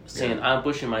to sin. I'm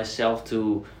pushing myself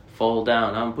to fall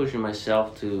down. I'm pushing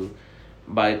myself to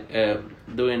by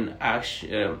doing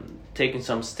action, taking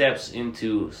some steps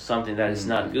into something that is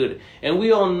not good. And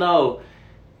we all know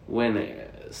when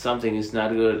something is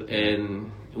not good,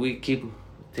 and we keep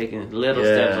taking little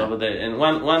steps over there. And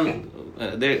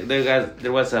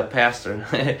there was a pastor.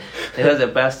 There was a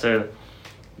pastor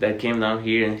that came down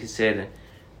here, and he said,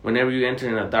 whenever you enter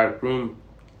in a dark room,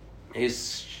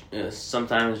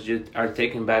 sometimes you are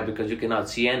taken back because you cannot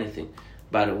see anything.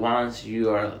 But once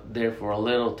you are there for a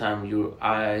little time, your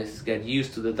eyes get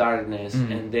used to the darkness,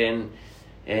 and then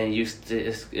you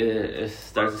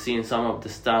start seeing some of the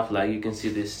stuff, like you can see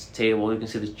this table, you can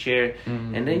see the chair,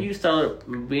 and then you start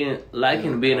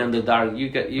liking being in the dark. You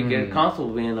get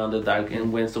comfortable being in the dark,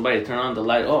 and when somebody turn on the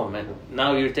light, oh man,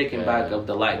 now you're taking back of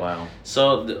the light. Wow.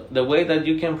 So the way that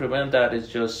you can prevent that is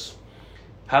just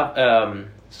have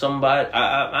somebody.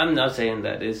 I'm not saying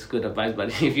that it's good advice, but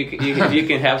if you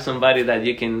can have somebody that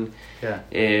you can,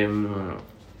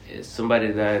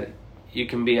 somebody that you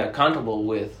can be accountable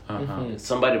with,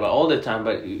 somebody, but all the time.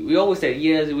 But we always say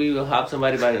yes, we will have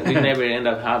somebody, but we never end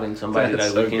up having somebody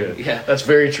that we can. Good. Yeah, that's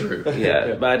very true.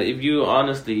 Yeah, but if you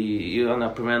honestly, you want to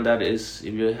prevent that, is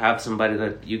if you have somebody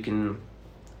that you can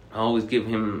always give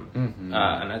him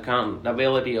an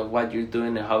accountability of what you're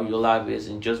doing and how your life is,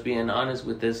 and just being honest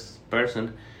with this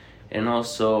person, and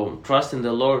also trusting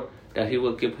the Lord that He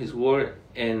will keep His word.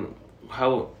 And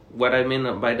what I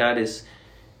mean by that is,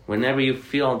 whenever you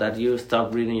feel that you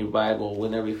stop reading your Bible,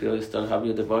 whenever you feel you stop having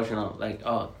your devotional, like,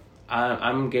 oh,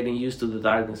 I'm getting used to the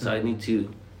darkness, so I need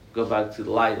to go back to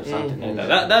the light or something like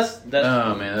that. That's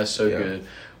oh man, that's so good.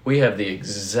 We have the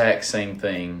exact same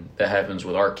thing that happens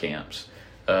with our camps.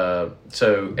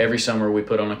 So every summer we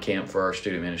put on a camp for our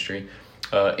student ministry.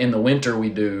 In the winter we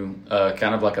do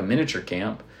kind of like a miniature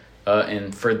camp.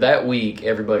 And for that week,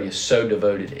 everybody is so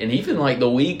devoted. And even like the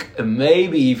week,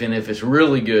 maybe even if it's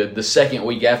really good, the second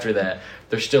week after that,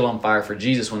 they're still on fire for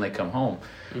Jesus when they come home.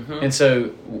 And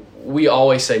so we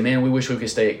always say, man, we wish we could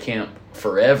stay at camp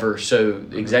forever. So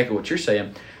exactly what you're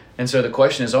saying. And so the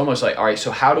question is almost like, all right,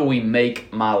 so how do we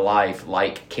make my life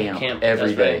like camp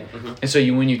every day? Right. And so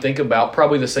when you think about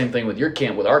probably the same thing with your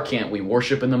camp, with our camp, we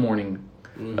worship in the morning,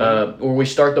 or we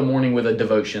start the morning with a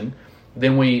devotion.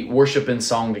 Then we worship in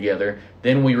song together.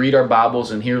 Then we read our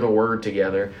Bibles and hear the Word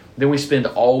together. Then we spend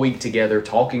all week together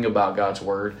talking about God's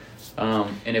Word.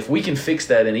 And if we can fix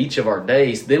that in each of our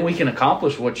days, then we can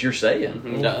accomplish what you're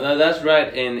saying. No, that's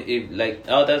right. And if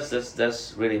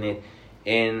that's really neat.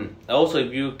 And also,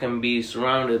 if you can be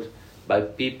surrounded by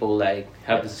people like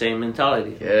have the same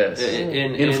mentality. Yes.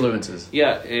 Influences.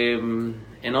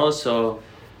 And also,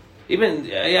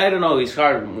 even I don't know, it's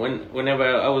hard whenever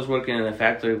I was working in a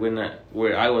factory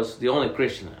where I was the only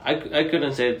Christian. I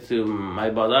couldn't say to my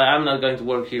boss, I'm not going to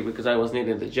work here because I was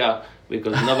needing the job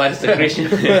because nobody's a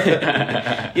Christian.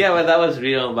 Yeah, but that was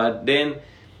real. But then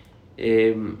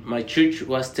my church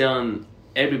was telling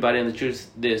everybody in the church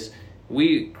this: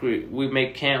 we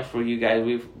make camps for you guys.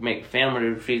 We make family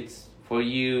retreats for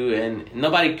you, and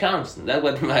nobody comes. That's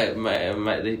what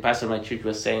the pastor of my church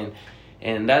was saying,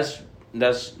 and that's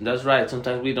right.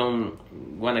 Sometimes we don't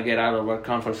want to get out of our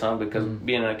comfort zone because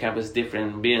being on a camp is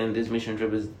different. Being in this mission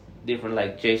trip is different.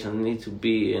 Like Jason needs to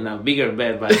be in a bigger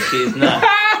bed, but he's not.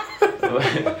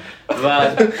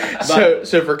 but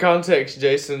so for context,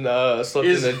 Jason slept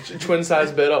in a twin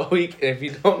size bed all week. And if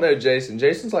you don't know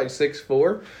Jason's like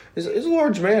 6'4". He's a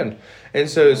large man, and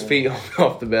so his feet hung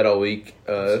off the bed all week.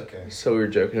 Okay. So we were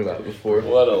joking about it before.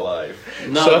 What a life!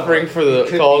 Suffering for the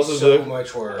cause of so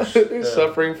much worse.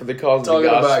 Suffering for the cause Talking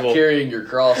of the gospel. about carrying your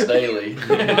cross daily.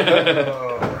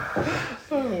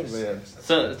 Oh man!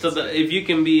 So if you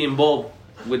can be involved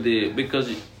with because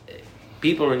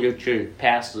people in your church,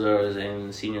 pastors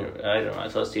and senior,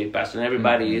 associate pastors, and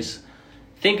everybody is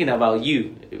thinking about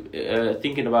you,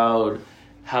 thinking about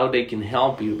how they can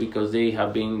help you because they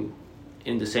have been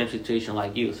in the same situation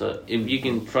like you. So if you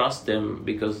can trust them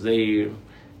because they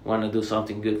want to do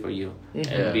something good for you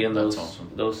and be in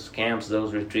those camps,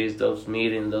 those retreats, those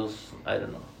meetings, I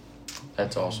don't know.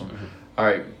 That's awesome. All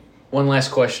right, one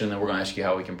last question, then we're going to ask you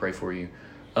how we can pray for you.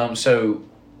 So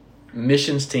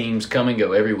missions teams come and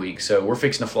go every week. So we're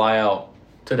fixing to fly out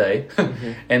today.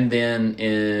 And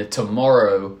then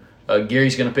tomorrow,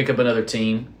 Gary's going to pick up another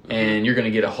team, and you're going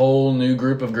to get a whole new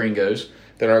group of gringos.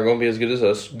 They're not going to be as good as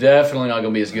us. Definitely not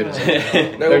going to be as good as us.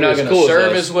 They're not going to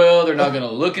serve as well. They're not going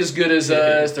to look as good as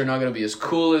us. They're not going to be as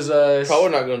cool as us.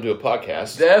 Probably not going to do a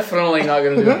podcast. Definitely not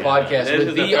going to do a podcast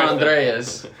with the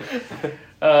Andreas.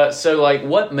 So, like,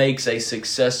 what makes a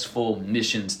successful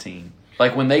missions team?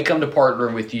 Like, when they come to partner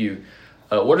with you,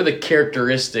 what are the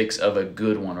characteristics of a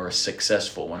good one or a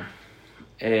successful one?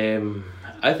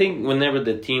 I think whenever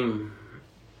the team,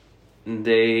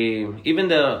 even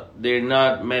though they're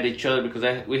not met each other,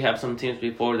 because we have some teams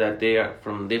before that they are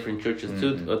from different churches,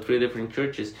 2 or 3 different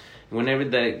churches. Whenever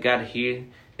they got here,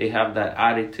 they have that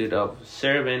attitude of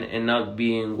serving and not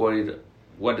being worried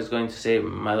what is going to say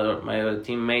my other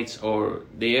teammates or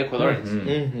the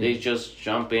Ecuadorians. They just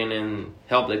jump in and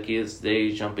help the kids. They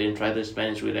jump in, try their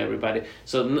Spanish with everybody.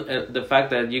 So the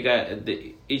fact that you got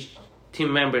each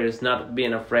team member is not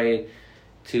being afraid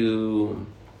to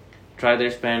try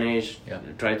their Spanish,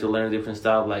 try to learn different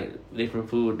stuff like different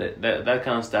food, that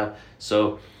kind of stuff.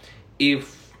 So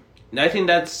I think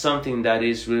that's something that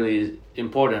is really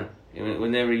important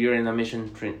whenever you're in a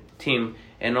mission team,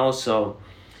 and also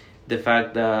the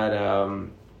fact that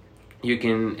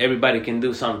everybody can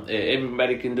do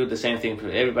everybody can do the same thing.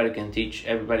 Everybody can teach.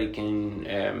 Everybody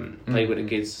can play with the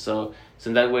kids. So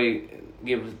that way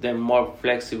gives them more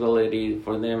flexibility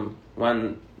for them.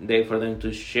 One day for them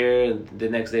to share. The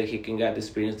next day he can get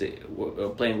experience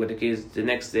playing with the kids. The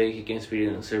next day he can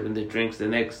experience serving the drinks. The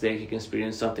next day he can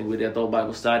experience something with the adult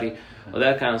Bible study, or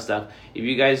that kind of stuff. If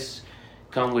you guys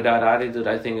come with that attitude,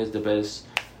 I think is the best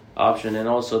option. And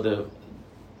also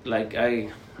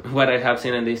what I have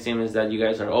seen in this team is that you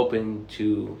guys are open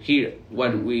to hear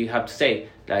what we have to say.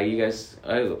 Like you guys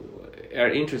are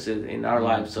interested in our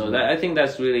lives. So I think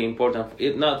that's really important.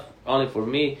 It not only for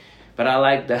me, but I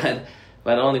like that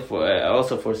but only for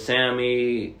also for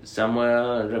Sammy,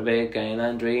 Samuel, Rebecca, and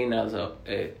Andreina. So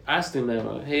asking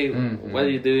them, hey, what are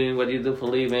you doing? What do you do for a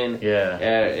living? Yeah.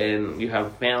 And you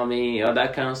have family, all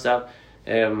that kind of stuff.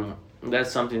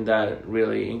 That's something that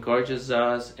really encourages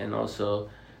us, and also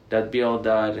that build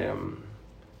that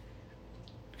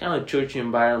kind of church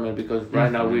environment, because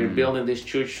right now we're building this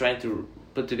church, trying to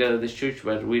put together this church,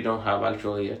 but we don't have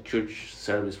actually a church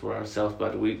service for ourselves.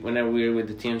 But whenever we're with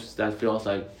the teams, that feels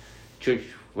like church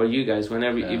for you guys.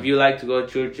 Whenever if you like to go to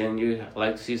church and you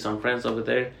like to see some friends over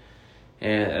there,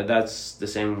 that's the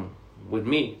same with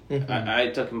me.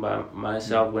 I talking about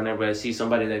myself. Whenever I see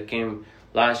somebody that came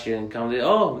last year and come,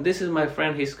 oh, this is my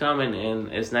friend, he's coming,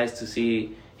 and it's nice to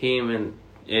see him and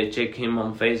check him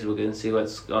on Facebook and see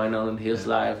what's going on in his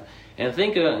life and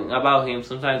think about him.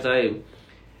 Sometimes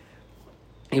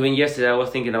even yesterday I was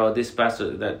thinking about this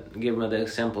pastor that gave me the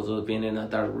examples of being in a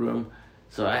dark room.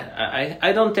 So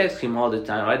I don't text him all the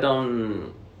time, I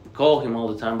don't call him all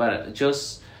the time, but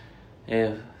just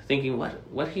thinking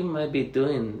what he might be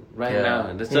doing right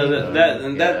now. So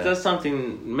that's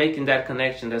something, making that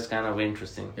connection, that's kind of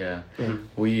interesting. Yeah.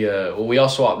 We all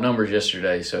swapped numbers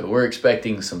yesterday, so we're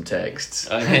expecting some texts.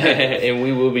 And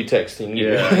we will be texting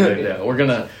you. Yeah. We're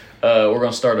gonna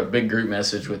start a big group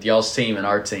message with y'all's team and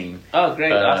our team. Oh,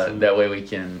 great! Awesome. That way we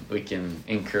can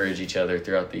encourage each other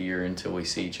throughout the year until we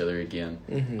see each other again.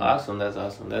 Awesome. That's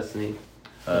awesome. That's neat.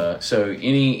 So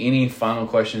any final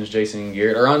questions, Jason and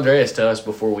Garrett, or Andreas, to us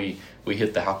before we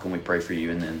hit the how can we pray for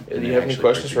you, and then do you have any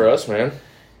questions for us, man?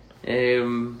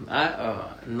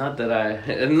 Not that I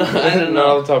don't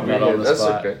know. That's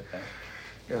okay.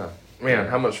 Yeah, man,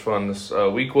 how much fun this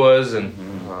week was, and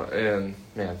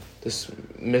man, this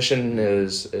mission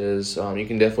is you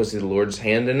can definitely see the Lord's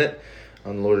hand in it.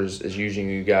 The Lord is using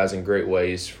you guys in great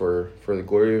ways for the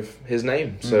glory of His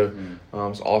name. So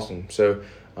it's awesome. So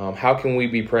how can we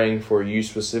be praying for you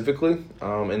specifically,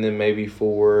 and then maybe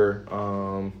for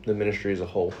the ministry as a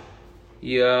whole?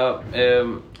 Yeah,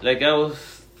 like I was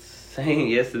saying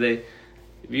yesterday,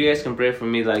 if you guys can pray for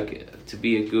me, like to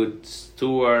be a good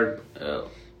steward,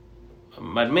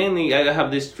 but mainly I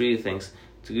have these three things: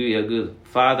 to be a good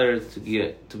father, to be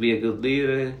a good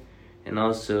leader, and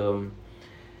also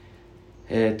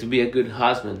to be a good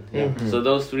husband. So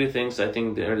those three things, I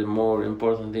think, they are the more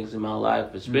important things in my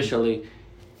life, especially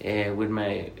with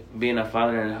my being a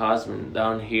father and a husband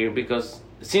down here, because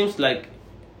it seems like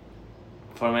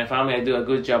for my family I do a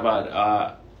good job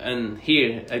a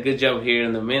good job here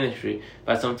in the ministry,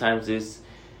 but sometimes it's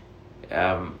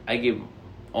I give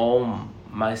all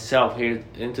myself here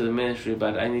into the ministry,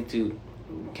 but I need to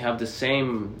have the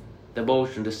same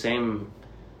devotion, the same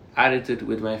attitude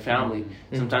with my family.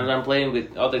 Sometimes I'm playing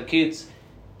with other kids,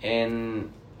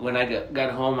 and when I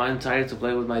got home, I'm tired to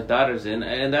play with my daughters, and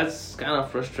that's kind of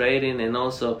frustrating. And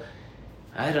also,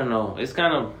 I don't know, it's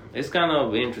kind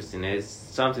of interesting. It's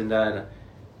something that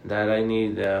I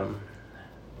need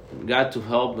God to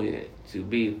help me to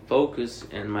be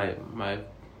focused in my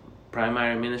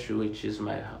primary ministry, which is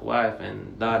my wife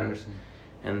and daughters,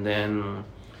 and then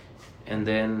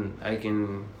I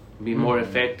can be more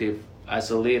effective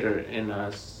as a leader and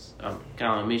as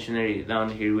kind of a missionary down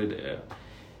here with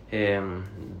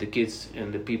the kids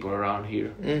and the people around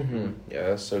here. Yeah,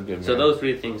 that's so good, man. So those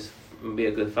three things: be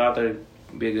a good father,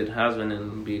 be a good husband,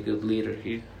 and be a good leader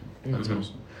here. That's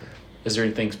awesome. Is there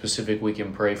anything specific we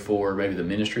can pray for, maybe the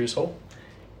ministry as a whole?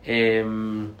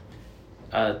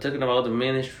 Talking about the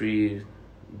ministry,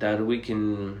 that we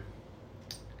can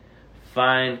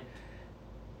find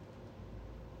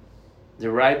the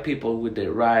right people with the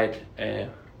right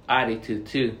attitude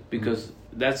too, because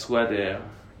that's what I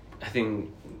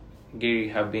think Gary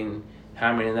have been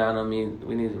hammering down on me.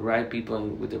 We need the right people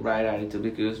with the right attitude,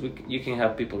 because you can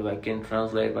have people that can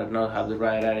translate but not have the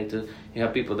right attitude. You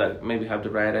have people that maybe have the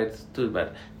right attitude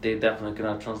but they definitely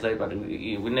cannot translate, but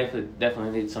we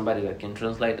definitely need somebody that can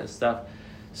translate and stuff.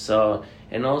 So,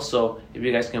 and also if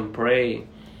you guys can pray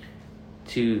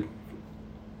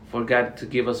for God to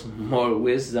give us more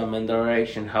wisdom and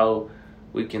direction, how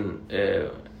we can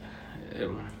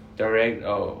direct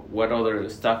or what other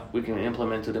stuff we can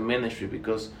implement to the ministry,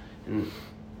 because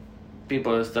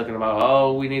people are talking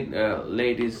about, we need a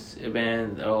ladies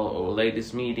event or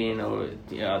ladies meeting or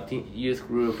youth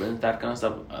group and that kind of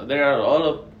stuff. There are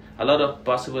a lot of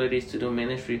possibilities to do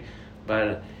ministry,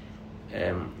 but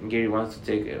Gary wants to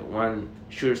take one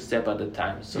sure step at a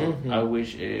time. So I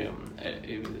wish Gary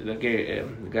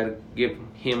God give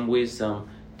him wisdom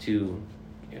to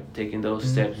taking those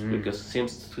steps, because it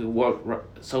seems to work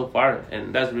so far,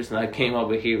 and that's the reason I came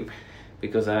over here,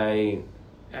 because I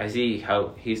see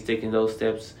how he's taking those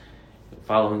steps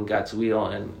following God's will,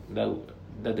 and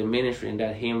that the ministry and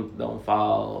that him don't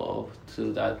follow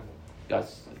to that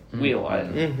God's will.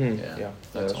 Yeah,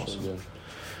 that's awesome. Really good.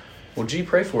 Well, G,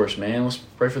 pray for us, man. Let's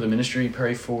pray for the ministry.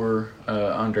 Pray for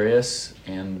Andreas,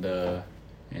 and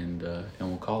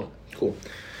we'll call it. Cool.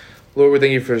 Lord, we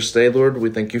thank you for this day, Lord. We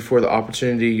thank you for the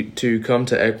opportunity to come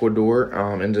to Ecuador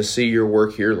and to see your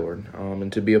work here, Lord,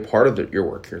 and to be a part of your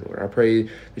work here, Lord. I pray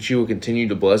that you will continue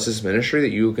to bless this ministry, that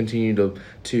you will continue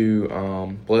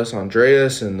to bless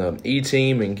Andreas and the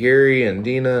E-team and Gary and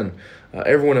Dina and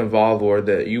everyone involved, Lord,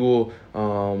 that you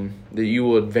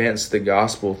will advance the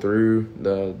gospel through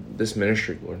this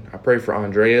ministry, Lord. I pray for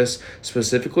Andreas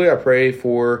specifically. I pray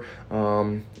for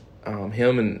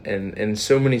him in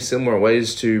so many similar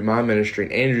ways to my ministry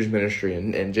and Andrew's ministry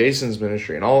and Jason's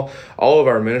ministry and all of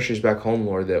our ministries back home,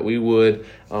 Lord, that we would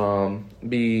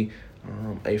be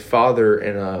a father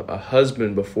and a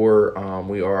husband before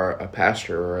we are a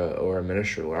pastor or a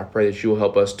minister, Lord. I pray that you will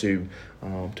help us to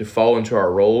fall into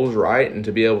our roles right and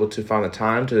to be able to find the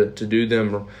time to do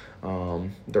them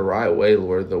the right way,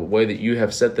 Lord, the way that you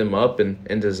have set them up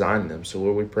and designed them. So,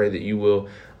 Lord, we pray that you will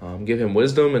give him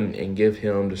wisdom and give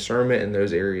him discernment in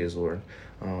those areas, Lord.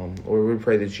 Lord, we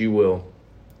pray that you will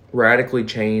radically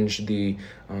change the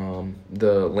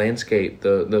landscape,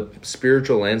 the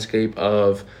spiritual landscape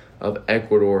of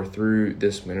Ecuador through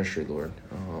this ministry, Lord.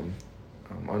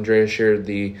 Andrea shared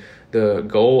the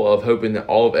goal of hoping that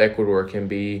all of Ecuador can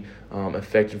be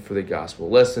affected for the gospel.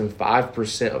 Less than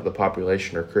 5% of the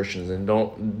population are Christians and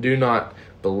do not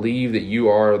believe that you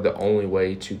are the only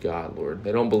way to God, Lord.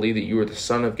 They don't believe that you are the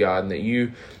Son of God and that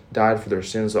you died for their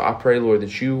sins. So I pray, Lord,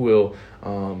 that you will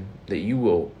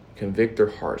convict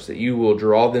their hearts, that you will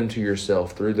draw them to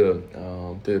yourself through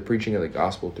the preaching of the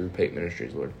gospel through Pate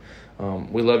Ministries, Lord.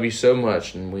 We love you so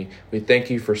much, and we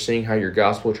thank you for seeing how your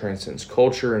gospel transcends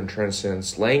culture and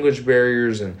transcends language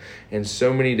barriers and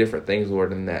so many different things,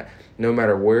 Lord, and that no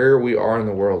matter where we are in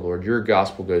the world, Lord, your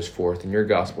gospel goes forth and your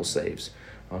gospel saves.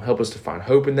 Help us to find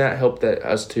hope in that. Help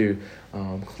us to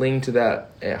cling to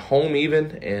that at home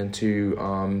even, and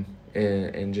to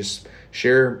and just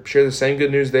share the same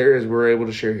good news there as we're able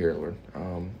to share here, Lord.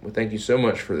 We thank you so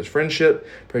much for this friendship.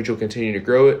 Pray that you'll continue to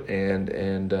grow it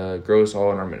and grow us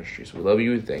all in our ministries. We love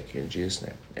you. We thank you in Jesus'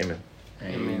 name. Amen.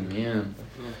 Amen.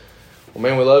 Well,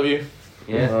 man, we love you.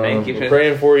 Yeah, thank you. We're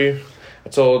praying for you. I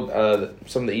told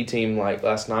some of the E-team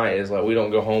last night is we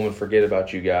don't go home and forget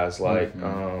about you guys.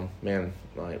 Man,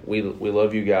 we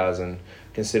love you guys and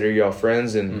consider y'all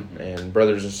friends and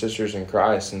brothers and sisters in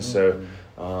Christ. And so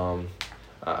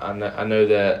I know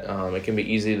that it can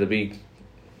be easy to be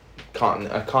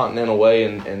a continental way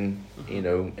and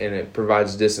it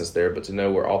provides distance there, but to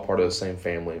know we're all part of the same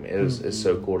family, it's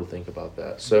so cool to think about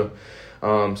that. So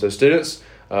students,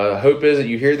 hope is that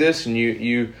you hear this and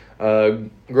you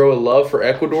grow a love for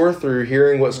Ecuador through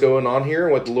hearing what's going on here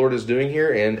and what the Lord is doing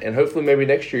here, and hopefully maybe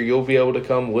next year you'll be able to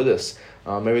come with us.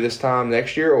 Maybe this time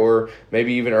next year, or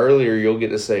maybe even earlier, you'll get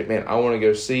to say, man, I want to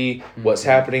go see what's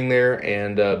happening there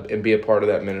and be a part of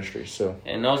that ministry. So,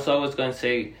 and also I was going to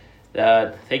say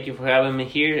that thank you for having me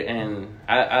here, and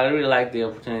I really like the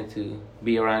opportunity to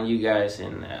be around you guys,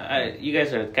 and you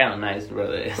guys are kind of nice,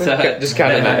 brother. So, just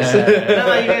kind of nice.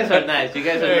 No, you guys are nice. You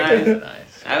guys are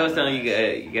nice. I was telling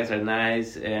you guys are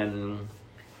nice, and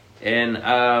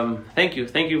thank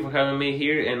you for having me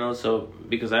here, and also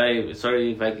because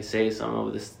sorry if I could say some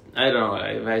of this. I don't know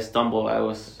if I stumble. I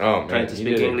was trying to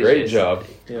speak English. Great job.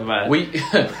 Yeah.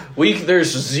 We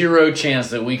there's zero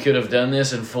chance that we could have done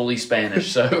this in fully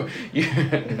Spanish. So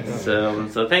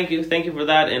so thank you for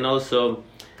that, and also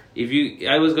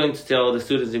I was going to tell the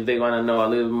students if they want to know a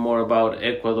little more about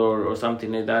Ecuador or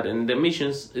something like that, and the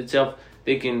missions itself.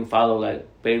 They can follow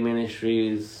Pate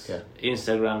Ministries,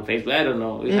 Instagram, Facebook. I don't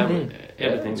know. We have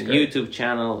everything. The YouTube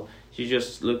channel. You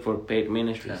just look for Pate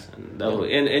Ministries,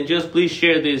 and just please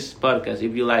share this podcast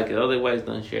if you like it. Otherwise,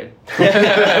 don't share.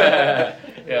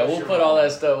 Yeah, we'll put all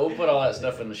that stuff. We'll put all that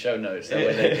stuff in the show notes. That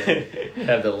way they can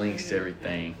have the links to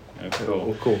everything.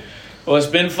 Cool. Well, it's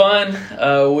been fun.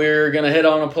 We're gonna head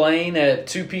on a plane at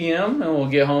 2 p.m. and we'll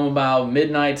get home about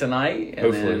midnight tonight. And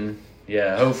hopefully.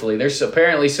 Hopefully. There's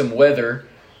apparently some weather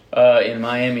in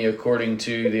Miami, according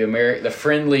to the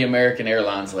friendly American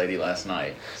Airlines lady last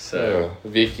night. So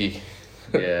Vicky.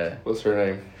 Yeah. What's her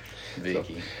name?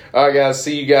 Vicky. So, all right, guys.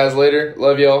 See you guys later.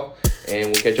 Love y'all, and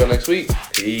we'll catch y'all next week.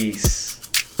 Peace.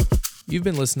 You've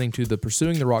been listening to the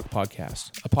Pursuing the Rock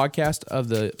podcast, a podcast of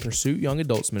the Pursuit Young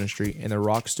Adults Ministry and the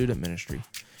Rock Student Ministry.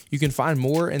 You can find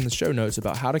more in the show notes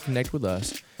about how to connect with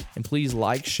us, and please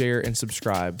like, share, and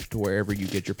subscribe to wherever you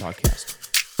get your podcast.